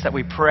of Jesus that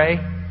we pray,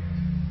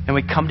 and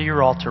we come to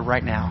your altar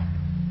right now.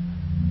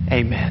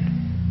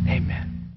 Amen. Amen.